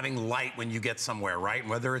than having light when you get somewhere, right?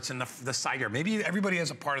 Whether it's in the side yard. Maybe everybody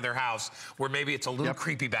has a part of their house where maybe it's a little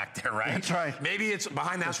creepy back there, right? That's right. Maybe it's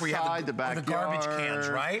behind the house where you have the garbage cans,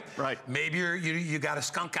 right? Right. Maybe you got a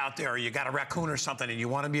skunk out there or you got a raccoon or something and you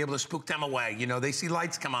want to be able to spook them away. You know, they see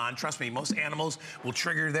lights come on. Trust me, most animals will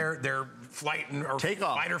trigger their flight or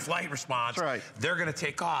fight or flight response. That's right. They're going to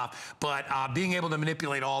take off. But being able to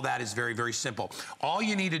manipulate all that is very, very simple. All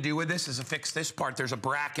you need to do with this is to fix this part. There's a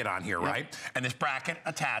bracket on here, right? And this bracket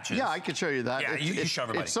attaches. Yeah, I could show you that. Yeah, you show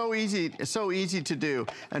everybody. It's so easy. It's so easy to do.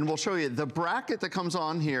 And we'll show you the bracket that comes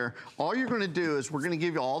on here. All you're going to do is we're going to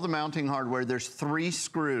give you all the mounting hardware. There's 3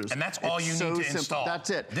 screws. And that's all you need to install. That's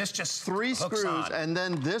it. This just 3 screws, on. and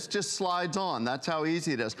then this just slides on. That's how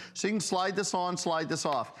easy it is. So you can slide this on, slide this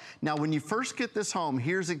off. Now, when you first get this home,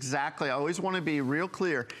 here's exactly, I always want to be real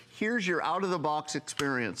clear. Here's your out-of-the-box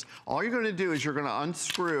experience. All you're going to do is you're going to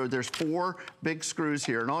unscrew. There's 4 big screws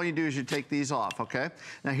here, and all you do is you take these off, okay?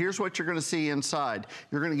 Now, here's what you're going to see inside.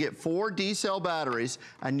 You're going to get 4 D-cell batteries,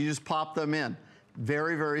 and you just pop them in.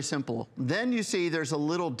 Very, very simple. Then you see there's a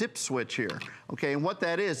little dip switch here, okay? And what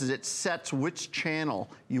that is it sets which channel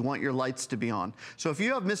you want your lights to be on. So if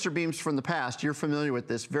you have Mr. Beams from the past, you're familiar with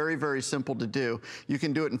this. Very, very simple to do. You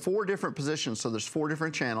can do it in 4 different positions, so there's 4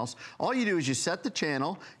 different channels. All you do is you set the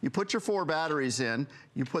channel, you put your 4 batteries in,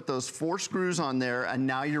 you put those 4 screws on there, and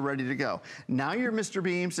now you're ready to go. Now your Mr.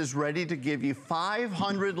 Beams is ready to give you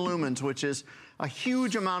 500 lumens, which is a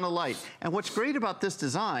huge amount of light. And what's great about this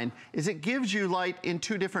design is it gives you light in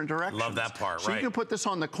 2 different directions. Love that part, so right. You can put this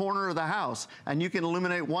on the corner of the house and you can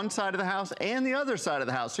illuminate one side of the house and the other side of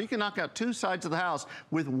the house. So you can knock out 2 sides of the house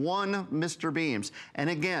with 1 Mr. Beams. And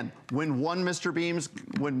again, when one Mr.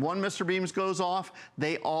 Beams goes off,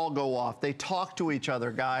 they all go off. They talk to each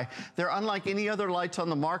other, Guy. They're unlike any other lights on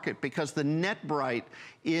the market because the Net Bright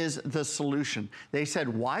is the solution. They said,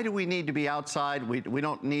 why do we need to be outside? We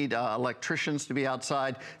don't need electricians to be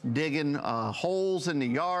outside digging holes in the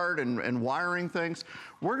yard and wiring things.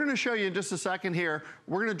 We're going to show you in just a second here.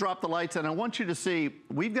 We're going to drop the lights, and I want you to see,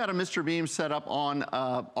 we've got a Mr. Beams set up on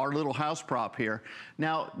our little house prop here.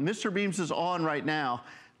 Now, Mr. Beams is on right now.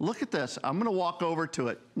 Look at this. I'm going to walk over to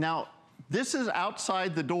it. Now, this is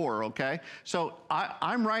outside the door, okay? So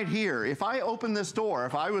I'm right here. If I open this door,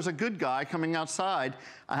 if I was a good guy coming outside,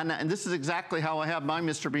 and this is exactly how I have my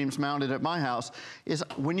Mr. Beams mounted at my house, is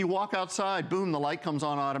when you walk outside, boom, the light comes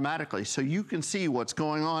on automatically. So you can see what's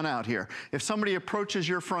going on out here. If somebody approaches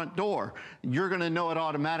your front door, you're gonna know it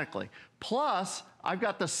automatically. Plus, I've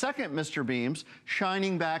got the second Mr. Beams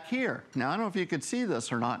shining back here. Now, I don't know if you could see this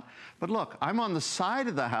or not, but look, I'm on the side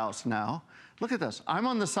of the house now. Look at this. I'm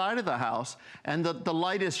on the side of the house, and the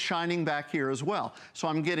light is shining back here as well. So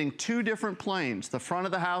I'm getting 2 different planes, the front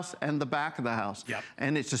of the house and the back of the house. Yep.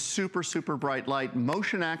 And it's a super, super bright light,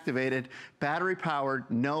 motion activated, battery powered,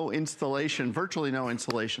 no installation, virtually no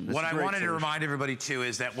installation. What I wanted to remind everybody too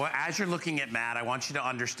is that as you're looking at Matt, I want you to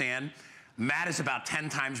understand Matt is about 10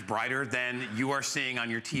 times brighter than you are seeing on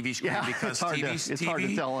your TV screen because it's hard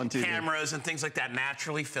to tell on TV. Cameras and things like that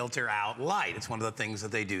naturally filter out light. It's one of the things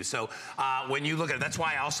that they do. So when you look at it, that's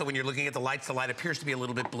why also when you're looking at the light appears to be a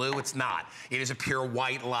little bit blue. It's not. It is a pure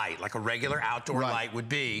white light, like a regular outdoor light would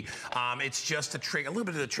be. It's just a trick, a little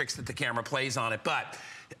bit of the tricks that the camera plays on it. But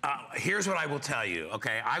here's what I will tell you,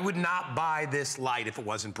 okay? I would not buy this light if it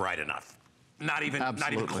wasn't bright enough. Not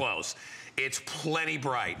even close. It's plenty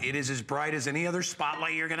bright. It is as bright as any other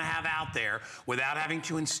spotlight you're gonna have out there without having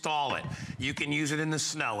to install it. You can use it in the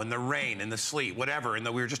snow, in the rain, in the sleet, whatever. And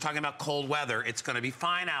we were just talking about cold weather. It's gonna be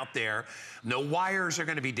fine out there. No wires are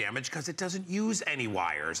gonna be damaged because it doesn't use any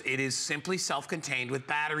wires. It is simply self-contained with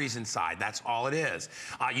batteries inside. That's all it is.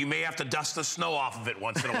 You may have to dust the snow off of it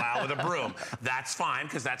once in a while with a broom. That's fine,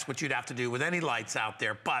 because that's what you'd have to do with any lights out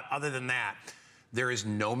there. But other than that, there is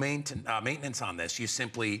no maintenance on this. You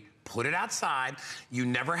simply put it outside. You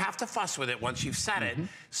never have to fuss with it once you've set it.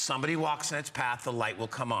 Somebody walks in its path, the light will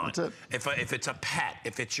come on. That's it. If it's a pet,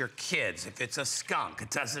 if it's your kids, if it's a skunk,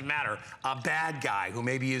 it doesn't matter. A bad guy who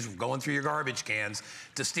maybe is going through your garbage cans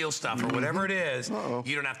to steal stuff or whatever it is,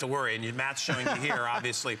 you don't have to worry. And Matt's showing you here,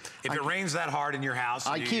 obviously, if it rains that hard in your house,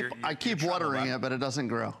 I keep watering it, but it doesn't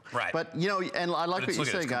grow. Right. But you know, and I like what you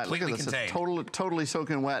say, guys. Look at this. It's totally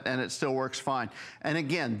soaking wet, and it still works fine. And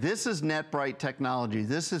again, this is NetBright technology.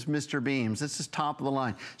 This is Mr. Beams. This is top of the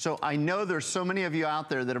line. So I know there's so many of you out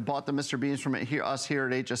there that have bought the Mr. Beams from us here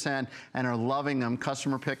at HSN and are loving them.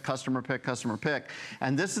 Customer pick, customer pick, customer pick.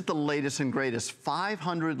 And this is the latest and greatest.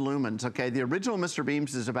 500 lumens, okay? The original Mr.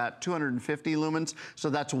 Beams is about 250 lumens, so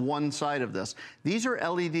that's one side of this. These are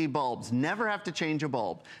LED bulbs. Never have to change a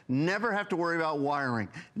bulb. Never have to worry about wiring.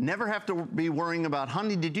 Never have to be worrying about,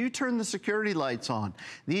 honey, did you turn the security lights on?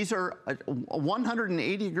 These are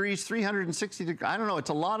 180 degrees, 360 degrees. I don't know, it's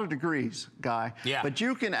a lot of degrees, Guy. Yeah. But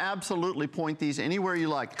you can absolutely point these anywhere you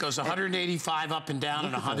like. It goes 185 up and down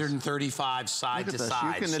and 135 side to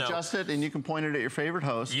side. You can adjust it and you can point it at your favorite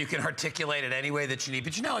host. You can articulate it any way that you need.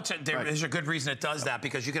 But you know, there's a good reason it does that,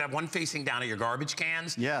 because you could have one facing down at your garbage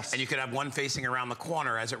cans. Yes. And you could have one facing around the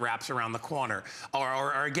corner as it wraps around the corner.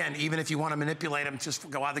 Or again, even if you want to manipulate them, just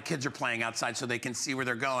go while the kids are playing outside so they can see where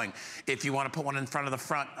they're going. If you want to put one in front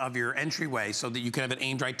of your entryway so that you can have it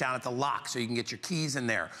aimed right down at the lock so you can get your keys in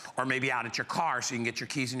there. Or maybe out at your car so you can get your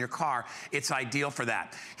keys in your car. It's ideal for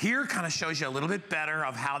that. Here kind of shows you a little bit better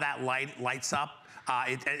of how that lights up.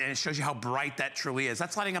 And it shows you how bright that truly is.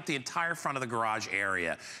 That's lighting up the entire front of the garage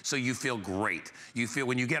area, so you feel great. You feel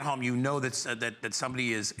when you get home, you know that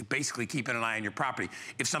somebody is basically keeping an eye on your property.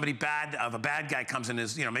 If somebody a bad guy comes in,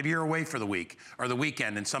 maybe you're away for the week or the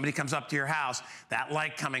weekend, and somebody comes up to your house, that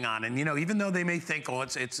light coming on, and even though they may think, oh,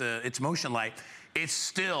 it's motion light, it's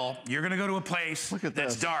still, you're gonna go to a place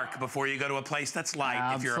that's dark before you go to a place that's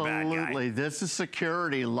light. If you're a bad guy. Absolutely, this is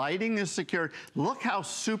security. Lighting is secure. Look how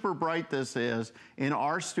super bright this is in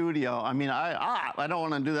our studio. I mean, I don't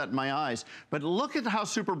wanna do that in my eyes, but look at how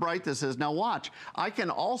super bright this is. Now watch, I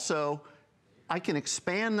can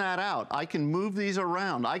expand that out. I can move these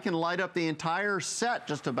around. I can light up the entire set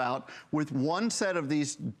just about with one set of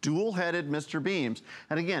these dual-headed Mr. Beams.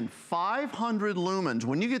 And again, 500 lumens.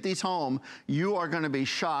 When you get these home, you are gonna be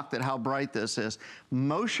shocked at how bright this is.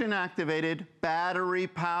 Motion-activated,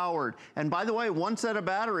 battery-powered. And by the way, one set of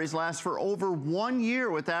batteries lasts for over 1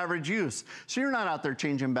 year with average use. So you're not out there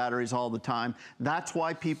changing batteries all the time. That's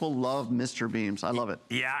why people love Mr. Beams. I love it.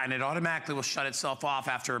 Yeah, and it automatically will shut itself off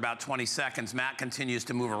after about 20 seconds. Matt continues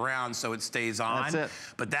to move around so it stays on. That's it.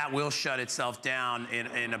 But that will shut itself down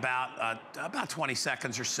in about 20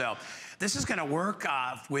 seconds or so. This is gonna work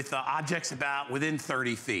with objects within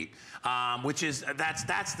 30 feet, which is,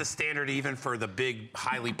 that's the standard even for the big,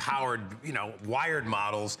 highly powered, wired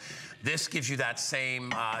models. This gives you that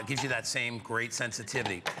same great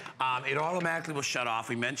sensitivity. It automatically will shut off.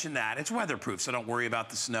 We mentioned that. It's weatherproof, so don't worry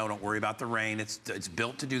about the snow, don't worry about the rain. It's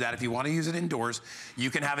built to do that. If you want to use it indoors,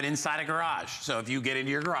 you can have it inside a garage. So if you get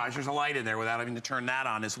into your garage, there's a light in there without having to turn that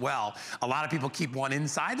on as well. A lot of people keep one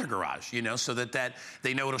inside their garage, so that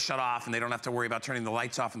they know it'll shut off and they don't have to worry about turning the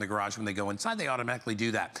lights off in the garage when they go inside. They automatically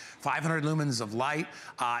do that. 500 lumens of light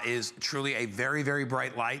is truly a very, very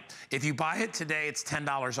bright light. If you buy it today, it's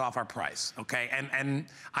 $10 off our price, okay? And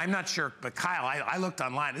I'm not sure, but Kyle, I looked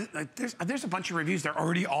online. There's a bunch of reviews. They're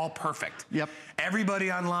already all perfect. Yep.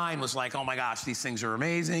 Everybody online was like, oh my gosh, these things are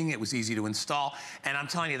amazing. It was easy to install. And I'm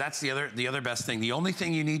telling you, that's the other best thing. The only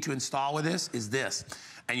thing you need to install with this is this.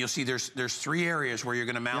 And you'll see there's 3 areas where you're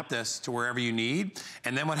gonna mount this to wherever you need.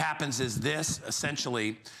 And then what happens is this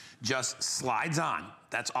essentially just slides on.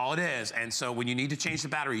 That's all it is. And so when you need to change the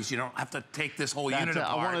batteries, you don't have to take this whole unit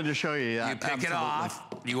apart. I wanted to show you that. You pick it off,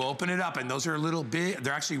 you open it up, and those are little big,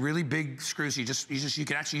 they're actually really big screws. You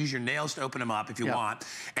can actually use your nails to open them up if you want.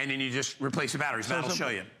 And then you just replace the batteries. Matt will show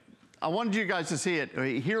you. I wanted you guys to see it.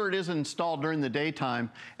 Here it is installed during the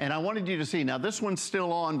daytime, and I wanted you to see. Now this one's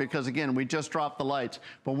still on because again, we just dropped the lights.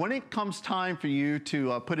 But when it comes time for you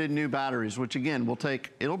to put in new batteries, which again will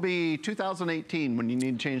take, it'll be 2018 when you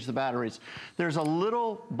need to change the batteries. There's a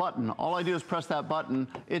little button. All I do is press that button.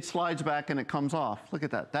 It slides back and it comes off. Look at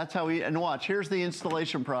that. That's how we, and watch, here's the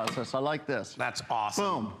installation process. I like this. That's awesome.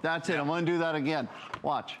 Boom, that's it. I'm gonna do that again.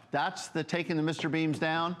 Watch, that's the taking the Mr. Beams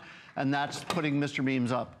down, and that's putting Mr.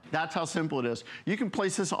 Beams up. That's how simple it is. You can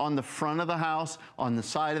place this on the front of the house, on the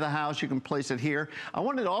side of the house, you can place it here. I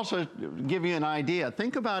wanted to also give you an idea.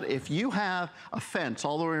 Think about if you have a fence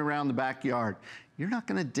all the way around the backyard. You're not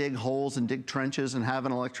gonna dig holes and dig trenches and have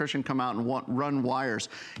an electrician come out and run wires.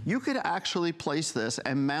 You could actually place this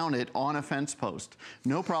and mount it on a fence post.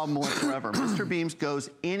 No problem whatsoever. Mr. Beams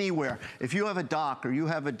goes anywhere. If you have a dock or you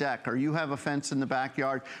have a deck or you have a fence in the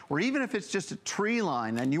backyard, or even if it's just a tree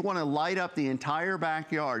line and you wanna light up the entire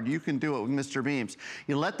backyard, you can do it with Mr. Beams.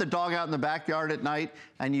 You let the dog out in the backyard at night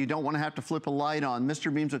and you don't wanna have to flip a light on,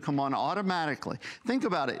 Mr. Beams will come on automatically. Think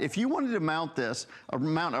about it. If you wanted to mount this,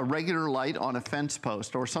 mount a regular light on a fence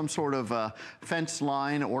post or some sort of fence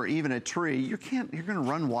line or even a tree, you're gonna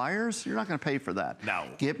run wires, you're not gonna pay for that. No.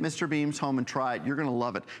 Get Mr. Beams home and try it. You're gonna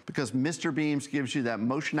love it because Mr. Beams gives you that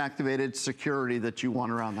motion activated security that you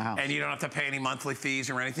want around the house. And you don't have to pay any monthly fees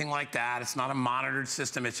or anything like that. It's not a monitored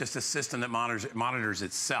system, it's just a system that monitors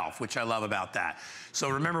itself, which I love about that. So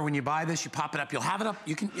remember, when you buy this, you pop it up, you'll have it up,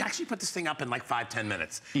 you can actually put this thing up in like 5-10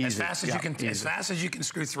 minutes. Easy. As fast as you can, as fast as you can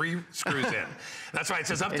screw 3 screws in. That's right, it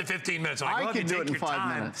says up to 15 minutes. I'm like, I can do it in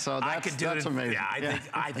 5 minutes, so that's amazing. Yeah,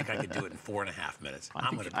 I think I could do it in 4.5 minutes.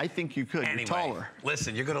 I think you could. Anyway, you're taller.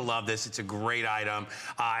 Listen, you're gonna love this. It's a great item.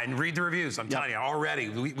 And read the reviews. I'm telling you, already,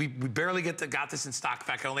 we barely got this in stock. In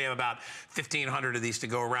fact, I only have about 1,500 of these to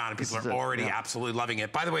go around, and people are already absolutely loving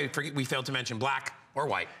it. By the way, we failed to mention black or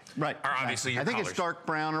white. Right. Are obviously your I think colors. it's dark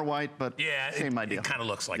brown or white, but same idea. It kind of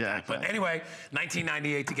looks like that. Exactly. But anyway,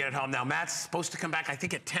 $19.98 to get it home. Now, Matt's supposed to come back, I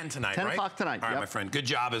think, at 10 tonight, 10 right? o'clock tonight, All right, my friend. Good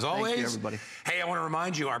job, as always. Thank you, everybody. Hey, I want to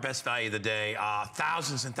remind you, our best value of the day.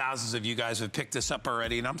 Thousands and thousands of you guys have picked this up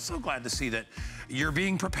already, and I'm so glad to see that you're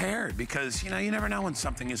being prepared because, you know, you never know when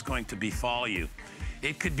something is going to befall you.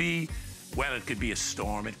 It could be, well, it could be a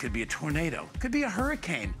storm. It could be a tornado. It could be a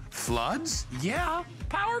hurricane. Floods? Yeah.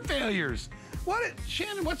 Power failures.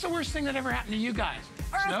 Shannon, what's the worst thing that ever happened to you guys?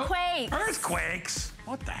 Earthquakes. Snow? Earthquakes?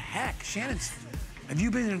 What the heck? Shannon's, have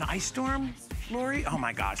you been in an ice storm, Lori? Oh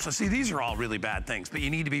my gosh. So see, these are all really bad things, but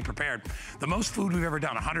you need to be prepared. The most food we've ever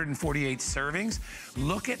done, 148 servings.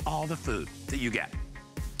 Look at all the food that you get.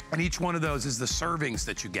 And each one of those is the servings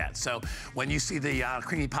that you get. So when you see the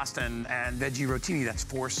creamy pasta and veggie rotini, that's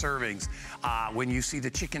 4 servings. When you see the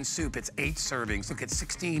chicken soup, it's 8 servings. Look at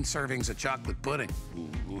 16 servings of chocolate pudding.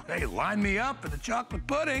 Ooh, hey, line me up for the chocolate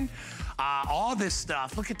pudding. All this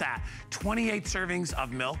stuff, look at that. 28 servings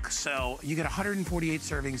of milk. So you get 148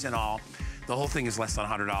 servings in all. The whole thing is less than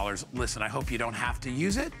 $100. Listen, I hope you don't have to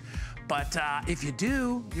use it. But if you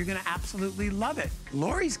do, you're gonna absolutely love it.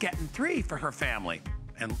 Lori's getting 3 for her family.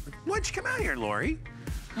 And why'd you come out here, Lori?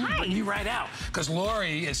 Hi. Putting you right out. Because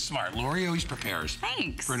Lori is smart. Lori always prepares.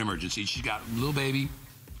 Thanks. For an emergency. She's got a little baby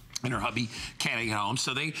and her hubby can't get home.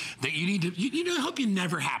 So you need to, I hope it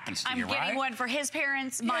never happens to you, right? I'm getting one for his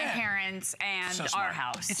parents, my parents, and So our smart.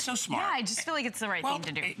 house. It's so smart. Yeah, I just feel like it's the right thing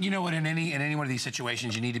to do. You know what, in any one of these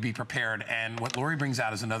situations, you need to be prepared. And what Lori brings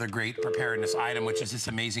out is another great preparedness item, which is this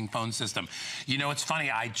amazing phone system. You know, it's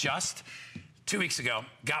funny, I just, 2 weeks ago,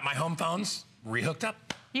 got my home phones rehooked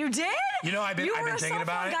up. You did? You know, I've been thinking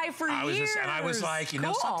about it. Guy for years. And I was like, you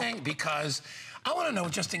know something? Because I want to know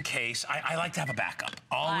just in case. I like to have a backup.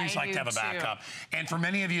 Always like to have a backup. And for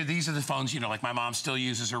many of you, these are the phones, you know, like my mom still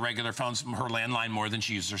uses her regular phones, her landline more than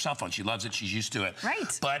she uses her cell phone. She loves it. She's used to it.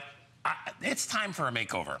 Right. But it's time for a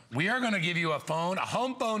makeover. We are going to give you a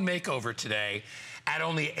home phone makeover today at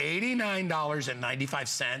only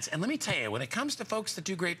 $89.95. And let me tell you, when it comes to folks that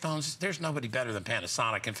do great phones, there's nobody better than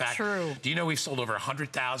Panasonic. In fact, do you know we've sold over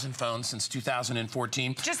 100,000 phones since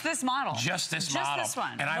 2014? Just this model. Just this model. Just this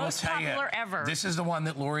one. And I will tell you, ever. This is the one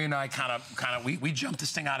that Lori and I we jumped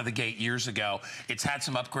this thing out of the gate years ago. It's had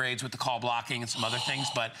some upgrades with the call blocking and some other things,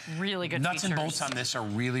 but really good nuts features. and bolts on this are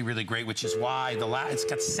really, really great, which is why it's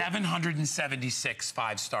got 776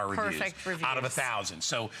 5-star reviews. Perfect reviews. Out of 1,000.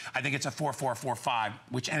 So I think it's a 4.445,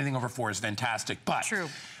 which anything over 4 is fantastic. But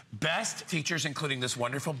Best features including this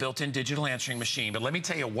wonderful built-in digital answering machine. But let me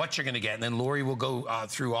tell you what you're going to get, and then Lori will go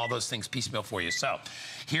through all those things piecemeal for you. So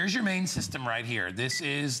here's your main system right here. This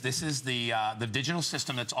is the digital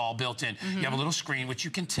system that's all built in. You have a little screen which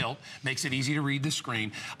you can tilt, makes it easy to read the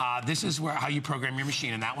screen. This is how you program your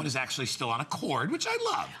machine, and that one is actually still on a cord, which I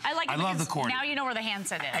love. I love the cord. Now you know where the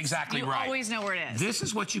handset is. Exactly right. You always know where it is. This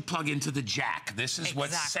is what you plug into the jack. This is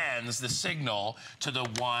what sends the signal to the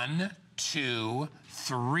 1, 2,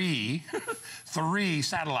 3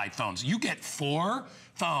 satellite phones. You get 4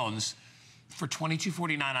 phones for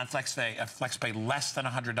 $22.49 on FlexPay, less than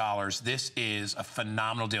 $100. This is a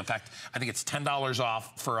phenomenal deal. In fact, I think it's $10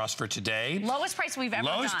 off for us for today. Lowest price we've ever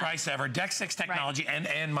done. Lowest price ever. Deck 6 technology. Right.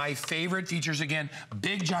 And my favorite features, again,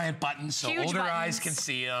 big giant buttons so huge older buttons. Eyes can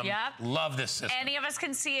see them. Yep. Love this system. Any of us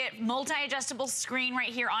can see it. Multi-adjustable screen right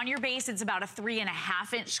here on your base. It's about a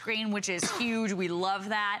 3.5-inch screen, which is huge. We love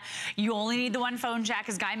that. You only need the one phone jack,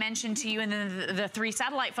 as Guy mentioned to you, and then the 3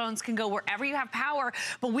 satellite phones can go wherever you have power.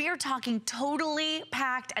 But we are talking totally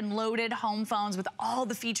packed and loaded home phones with all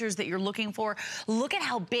the features that you're looking for. Look at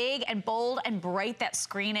how big and bold and bright that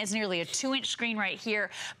screen is. Nearly a 2-inch screen right here.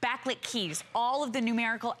 Backlit keys. All of the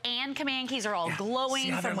numerical and command keys are all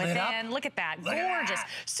glowing from within. Look at that. Gorgeous.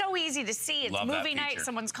 So easy to see. It's movie night.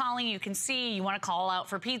 Someone's calling. You can see. You want to call out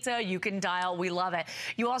for pizza. You can dial. We love it.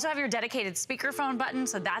 You also have your dedicated speakerphone button,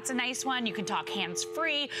 so that's a nice one. You can talk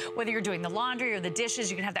hands-free. Whether you're doing the laundry or the dishes,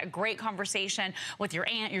 you can have that great conversation with your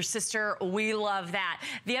aunt, your sister. We love that.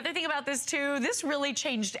 The other thing about this too, this really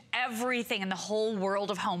changed everything in the whole world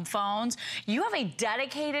of home phones. You have a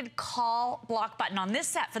dedicated call block button on this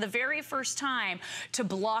set for the very first time to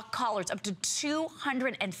block callers. Up to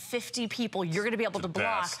 250 people you're going to be able to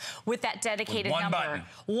block with that dedicated number.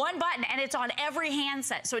 One button, and it's on every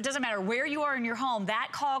handset. So it doesn't matter where you are in your home. That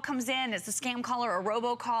call comes in, it's a scam caller or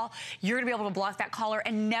robocall. You're going to be able to block that caller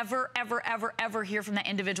and never, ever, ever, ever hear from that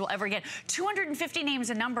individual ever again. 250 names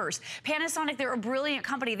and numbers. Panasonic, they're a brilliant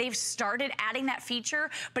company. They've started adding that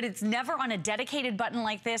feature, but it's never on a dedicated button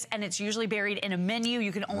like this, and it's usually buried in a menu.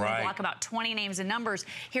 You can only block about 20 names and numbers.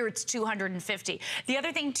 Here it's 250. The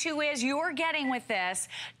other thing too is you're getting with this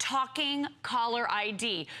talking caller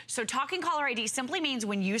ID. So talking caller ID simply means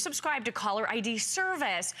when you subscribe to caller ID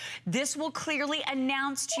service, this will clearly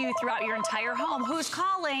announce to you throughout your entire home who's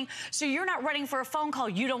calling, so you're not running for a phone call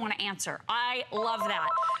you don't want to answer. I love that.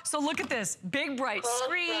 So look at this big bright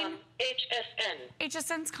screen. HSN.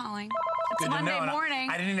 HSN's calling. It's Monday morning.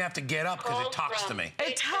 I didn't even have to get up because it talks to me.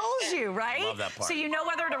 It tells you, right? Love that part. So you know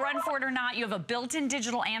whether to run for it or not. You have a built-in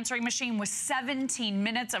digital answering machine with 17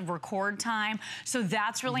 minutes of record time. So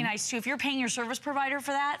that's really nice too. If you're paying your service provider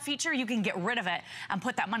for that feature, you can get rid of it and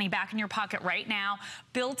put that money back in your pocket right now.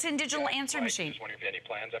 Built-in digital answering machine. Just wondering if you have any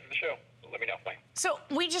plans after the show. Let me know. Bye. So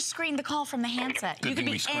we just screened the call from the handset. Good thing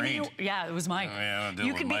we screened. Yeah, it was Mike. Oh, yeah, I'm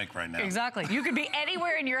dealing with Mike right now. Exactly. You could be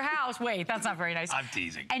anywhere in your house. Wait, that's not very nice. I'm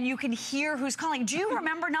teasing. And you can hear who's calling. Do you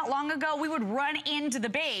remember not long ago we would run into the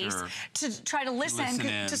base to try to listen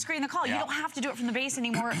to screen the call? You don't have to do it from the base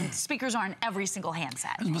anymore. Speakers are on every single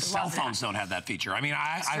handset. Cell phones don't have that feature. I mean,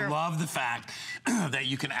 I love the fact that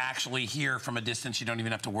you can actually hear from a distance. You don't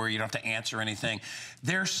even have to worry. You don't have to answer anything.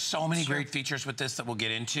 There's so many great features with this that we'll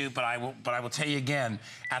get into, but I will tell you again,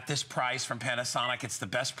 at this price from Panasonic, it's the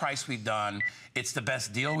best price we've done. It's the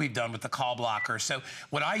best deal we've done with the call blocker. So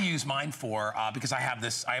what I use mine for, because I have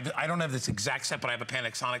this, I don't have this exact set, but I have a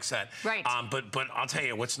Panasonic set. Right. But I'll tell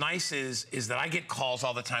you, what's nice is that I get calls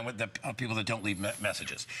all the time with the people that don't leave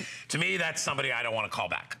messages. To me, that's somebody I don't want to call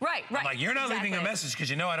back. Right. I'm like, you're not leaving a message because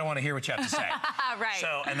you know I don't want to hear what you have to say. Right.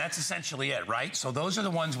 So, and that's essentially it, right? So those are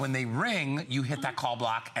the ones when they ring, you hit that call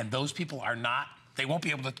block, and those people are not. They won't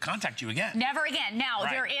be able to contact you again. Never again. Now,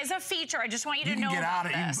 there is a feature. I just want you to know about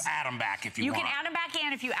this. You can add them back if you want. You can add them back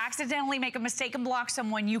in. If you accidentally make a mistake and block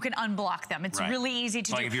someone, you can unblock them. It's really easy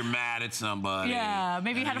to do. Like if you're mad at somebody. Yeah,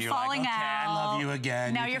 maybe you had a falling out. I love you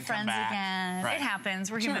again. Now you're friends again. It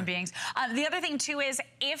happens. We're human beings. The other thing, too, is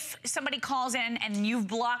if somebody calls in and you've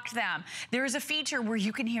blocked them, there is a feature where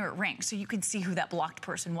you can hear it ring, so you can see who that blocked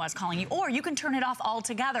person was calling you. Or you can turn it off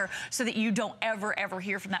altogether so that you don't ever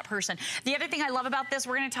hear from that person. The other thing I love about this,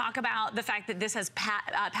 we're going to talk about the fact that this has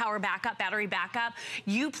power backup, battery backup.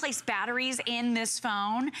 You place batteries in this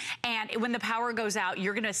phone, and when the power goes out,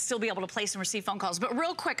 you're going to still be able to place and receive phone calls. But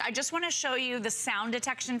real quick, I just want to show you the sound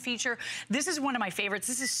detection feature. This is one of my favorites.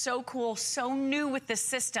 This is so cool, so new with this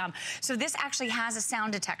system. So this actually has a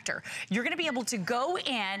sound detector. You're going to be able to go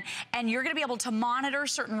in, and you're going to be able to monitor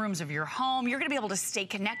certain rooms of your home. You're going to be able to stay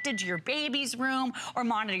connected to your baby's room or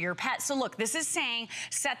monitor your pet. So look, this is saying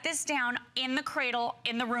set this down in the cradle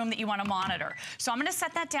in the room that you want to monitor. So I'm going to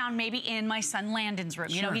set that down maybe in my son Landon's room.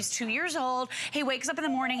 You know, he's 2 years old. He wakes up in the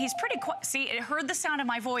morning. He's pretty quiet. See, it heard the sound of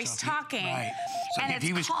my voice talking. Right. So and if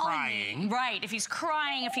he was crying. Right. If he's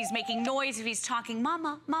crying, if he's making noise, if he's talking,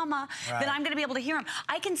 mama, mama, then I'm going to be able to hear him.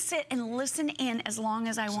 I can sit and listen in as long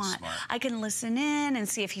as I want. I can listen in and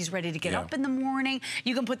see if he's ready to get up in the morning.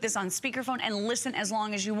 You can put this on speakerphone and listen as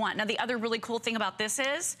long as you want. Now, the other really cool thing about this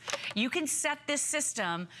is you can set this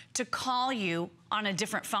system to call you on a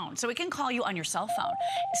different phone. So it can call you on your cell phone.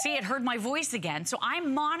 See, it heard my voice again. So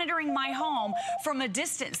I'm monitoring my home from a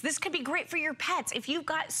distance. This could be great for your pets. If you've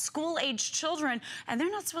got school-aged children and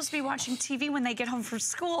they're not supposed to be watching TV when they get home from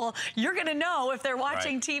school, you're gonna know if they're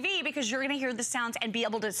watching TV because you're gonna hear the sounds and be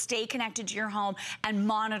able to stay connected to your home and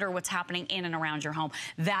monitor what's happening in and around your home.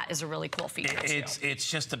 That is a really cool feature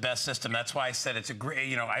It's just the best system. That's why I said it's a great,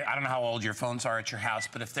 you know, I don't know how old your phones are at your house,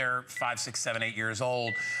 but if they're 5, 6, 7, 8 years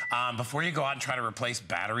old, before you go out and try to replace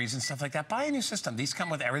batteries and stuff like that, buy a new system. These come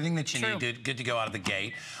with everything that you need, good to go out of the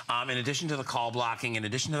gate. In addition to the call blocking, in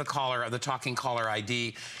addition to the talking caller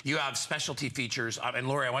ID, you have specialty features. And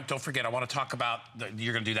Lori, don't forget, I want to talk about,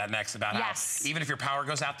 you're going to do that next, about how even if your power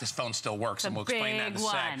goes out, this phone still works, and we'll explain that in a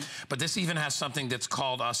sec. But this even has something that's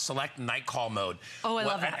called a select night call mode. Oh, I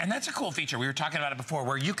love that. And that's a cool feature. We were talking about it before,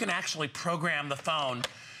 where you can actually program the phone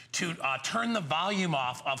to turn the volume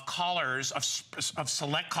off of callers, of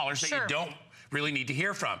select callers that you don't really need to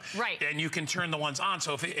hear from. Right. And you can turn the ones on.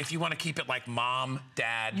 So if you want to keep it like mom,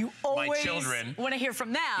 dad, my children. You want to hear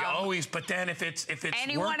from them. You always, but then if it's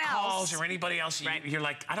anyone work calls or anybody else, you're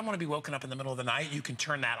like, I don't want to be woken up in the middle of the night. You can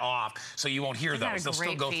turn that off so you won't hear those. They'll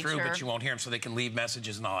still go through, but you won't hear them, so they can leave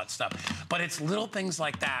messages and all that stuff. But it's little things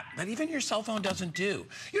like that that even your cell phone doesn't do.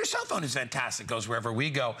 Your cell phone is fantastic, goes wherever we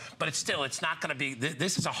go, but it's not going to be,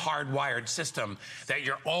 this is a hardwired system that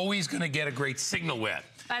you're always going to get a great signal with.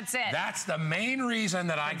 That's it. That's the main reason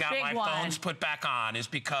that I got my phones put back on, is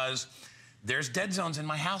because there's dead zones in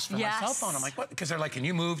my house for my cell phone. I'm like, what? Because they're like, can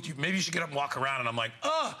you move? Maybe you should get up and walk around. And I'm like,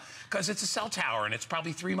 oh, because it's a cell tower and it's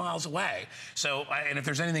probably 3 miles away. So, and if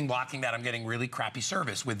there's anything blocking that, I'm getting really crappy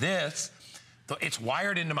service. With this, it's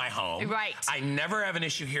wired into my home. Right. I never have an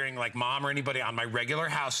issue hearing like mom or anybody on my regular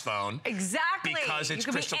house phone. Exactly. Because it's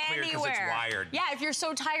crystal clear, because it's wired. Yeah, if you're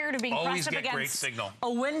so tired of being pressed up against a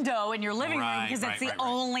window in your living room because it's the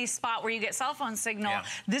only spot where you get cell phone signal,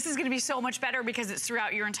 this is going to be so much better because it's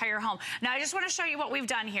throughout your entire home. Now, I just want to show you what we've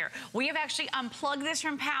done here. We have actually unplugged this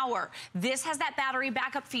from power. This has that battery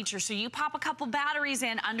backup feature, so you pop a couple batteries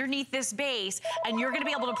in underneath this base, and you're going to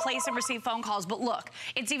be able to place and receive phone calls. But look,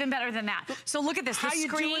 it's even better than that. So look at this. How are you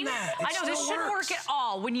doing that? I know, this shouldn't work at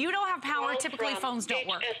all. When you don't have power, typically phones don't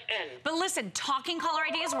work. But listen, talking caller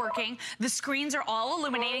ID is working. The screens are all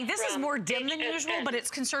illuminating. This is more dim than usual, but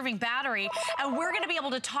it's conserving battery. And we're going to be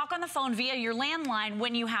able to talk on the phone via your landline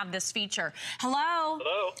when you have this feature. Hello?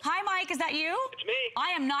 Hello? Hi, Mike. Is that you? It's me. I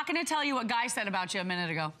am not going to tell you what Guy said about you a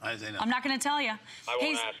minute ago. I'm not going to tell you. I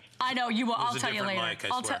won't ask. I know, you will. I'll tell you later. Mike,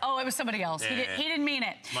 Oh, it was somebody else. He didn't mean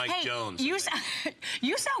it. Mike Jones. You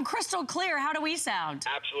sound crystal clear. How do we sound?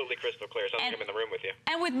 Absolutely crystal clear. Sounds like I'm in the room with you.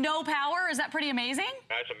 And with no power, is that pretty amazing?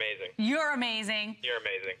 That's amazing. You're amazing. You're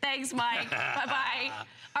amazing. Thanks, Mike. Bye-bye.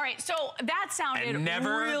 All right, so that sounded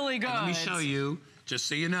really good. Let me show you. Just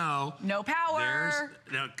so you know, no power.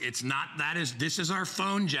 This is our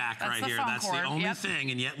phone jack right here. That's the only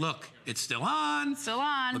thing. And yet, look, it's still on. Still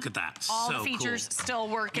on. Look at that. All the features still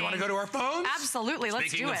working. You want to go to our phones? Absolutely. Let's do it.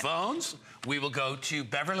 Speaking of phones, we will go to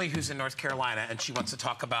Beverly, who's in North Carolina, and she wants to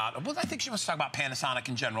talk about, well, I think she wants to talk about Panasonic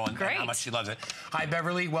in general and how much she loves it. Hi,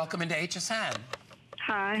 Beverly. Welcome into HSN.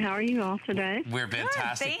 Hi, how are you all today? We're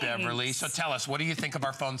fantastic, Beverly. So tell us, what do you think of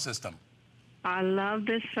our phone system? I love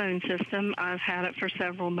this phone system. I've had it for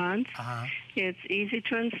several months. It's easy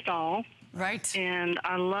to install. Right. And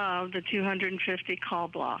I love the 250 call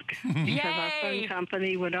block. Because our phone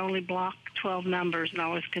company would only block 12 numbers, and I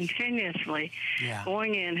was continuously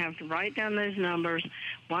going in, have to write down those numbers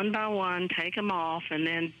one by one, take them off, and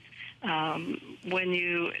then when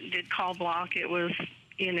you did call block, it was,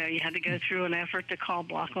 you know, you had to go through an effort to call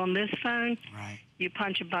block. On this phone, you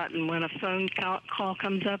punch a button. When a phone call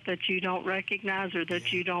comes up that you don't recognize or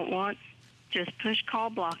that you don't want, just push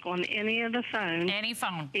call block on any of the phones. Any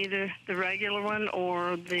phone. Either the regular one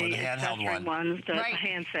or the accessory ones, the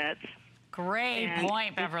handsets. Great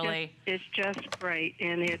point, Beverly. It's just great,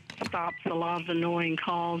 and it stops a lot of annoying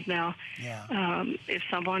calls. Now, if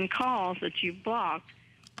someone calls that you've blocked,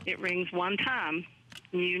 it rings one time.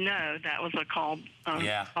 you know that was a call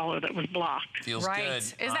caller that was blocked. Feels good.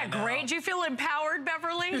 Isn't that great? Do you feel empowered,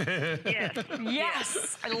 Beverly? Yes.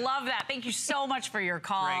 Yes. I love that. Thank you so much for your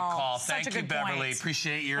call. Great call. Such Thank a you, good Beverly. point.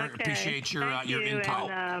 Appreciate your Thank your info.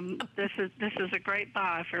 And, this is a great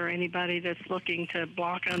buy for anybody that's looking to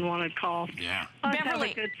block unwanted calls. Yeah. Plus Beverly.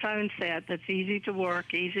 have a good phone set that's easy to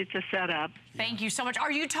work, easy to set up. Thank you so much.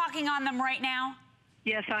 Are you talking on them right now?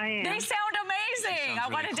 Yes, I am. They sound amazing. I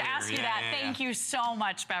wanted to ask you that. Thank you so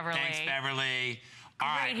much, Beverly. Thanks, Beverly. All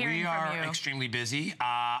right, hearing we from are you. extremely busy. These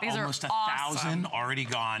are Almost awesome. 1,000 already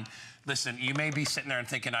gone. Listen, you may be sitting there and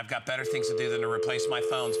thinking, I've got better things to do than to replace my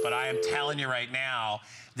phones, but I am telling you right now,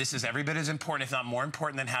 this is every bit as important, if not more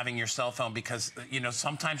important, than having your cell phone because, you know,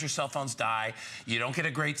 sometimes your cell phones die. You don't get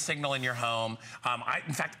a great signal in your home.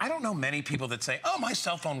 In fact, I don't know many people that say, oh, my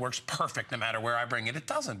cell phone works perfect no matter where I bring it. It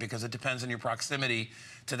doesn't because it depends on your proximity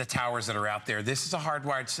to the towers that are out there. This is a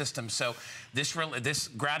hardwired system, so this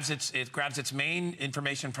grabs its main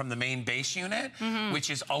information from the main base unit, which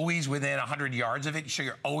is always within 100 yards of it. So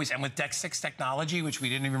you're always, and with Deck 6 technology, which we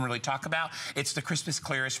didn't even really talk about, it's the crispest,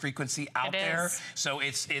 clearest frequency out there. So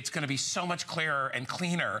it's going to be so much clearer and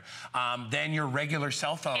cleaner than your regular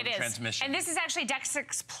cell phone transmission. And this is actually Deck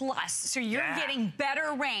 6 Plus, so you're getting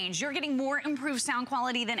better range. You're getting more improved sound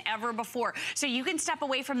quality than ever before. So you can step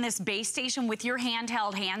away from this base station with your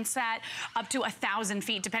handheld handset up to 1,000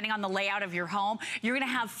 feet, depending on the layout of your home. You're going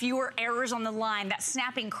to have fewer errors on the line. That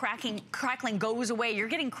snapping, crackling goes away. You're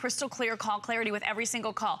getting crystal clear call clarity with every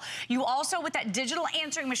single call. You also, with that digital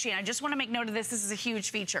answering machine, I just want to make note of this. This is a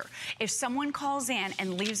huge feature. If someone calls in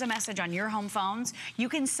and leaves a message on your home phones, you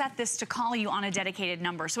can set this to call you on a dedicated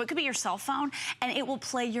number. So it could be your cell phone, and it will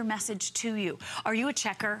play your message to you. Are you a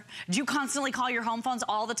checker? Do you constantly call your home phones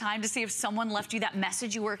all the time to see if someone left you that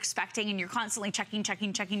message you were expecting, and you're constantly checking?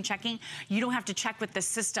 You don't have to check with this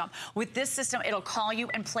system. With this system, it'll call you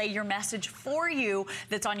and play your message for you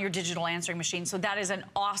that's on your digital answering machine. So that is an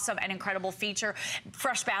awesome and incredible feature.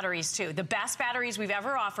 Fresh batteries, too. The best batteries we've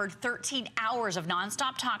ever offered, 13 hours of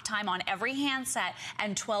nonstop talk time on every handset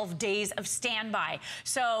and 12 days of standby.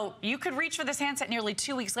 So you could reach for this handset nearly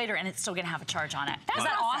 2 weeks later and it's still going to have a charge on it. Isn't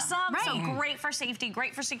that awesome? Right. So great for safety,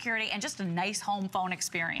 great for security, and just a nice home phone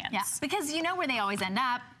experience. Yeah, because you know where they always end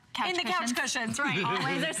up. In the couch cushions, right.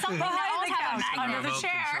 Always. There's something behind the couch, under the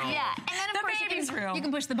chair. Yeah, and then of course baby's room. You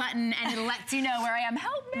can push the button and it'll let you know where I am.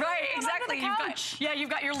 Help me. Right, exactly. You've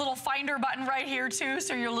got your little finder button right here too.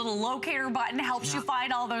 So your little locator button helps you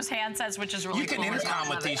find all those handsets, which is really cool. You can intercom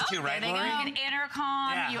with these too, right, Lori? You can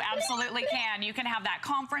intercom. Yeah. You absolutely can. You can have that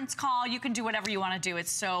conference call. You can do whatever you want to do.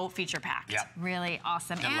 It's so feature packed. Yep. Really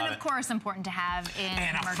awesome. And of course, important to have in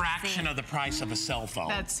and a fraction of the price of a cell phone.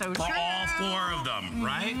 That's so true. For all 4 of them,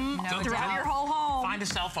 right? No doubt. Your whole home. Find a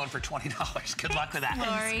cell phone for $20. Good luck with that.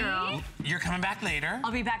 Lori. Girl. You're coming back later.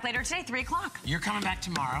 I'll be back later today, 3 o'clock. You're coming back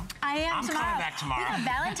tomorrow. I am I'm tomorrow. coming back tomorrow. We have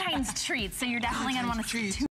Valentine's treats, so you're definitely going to want to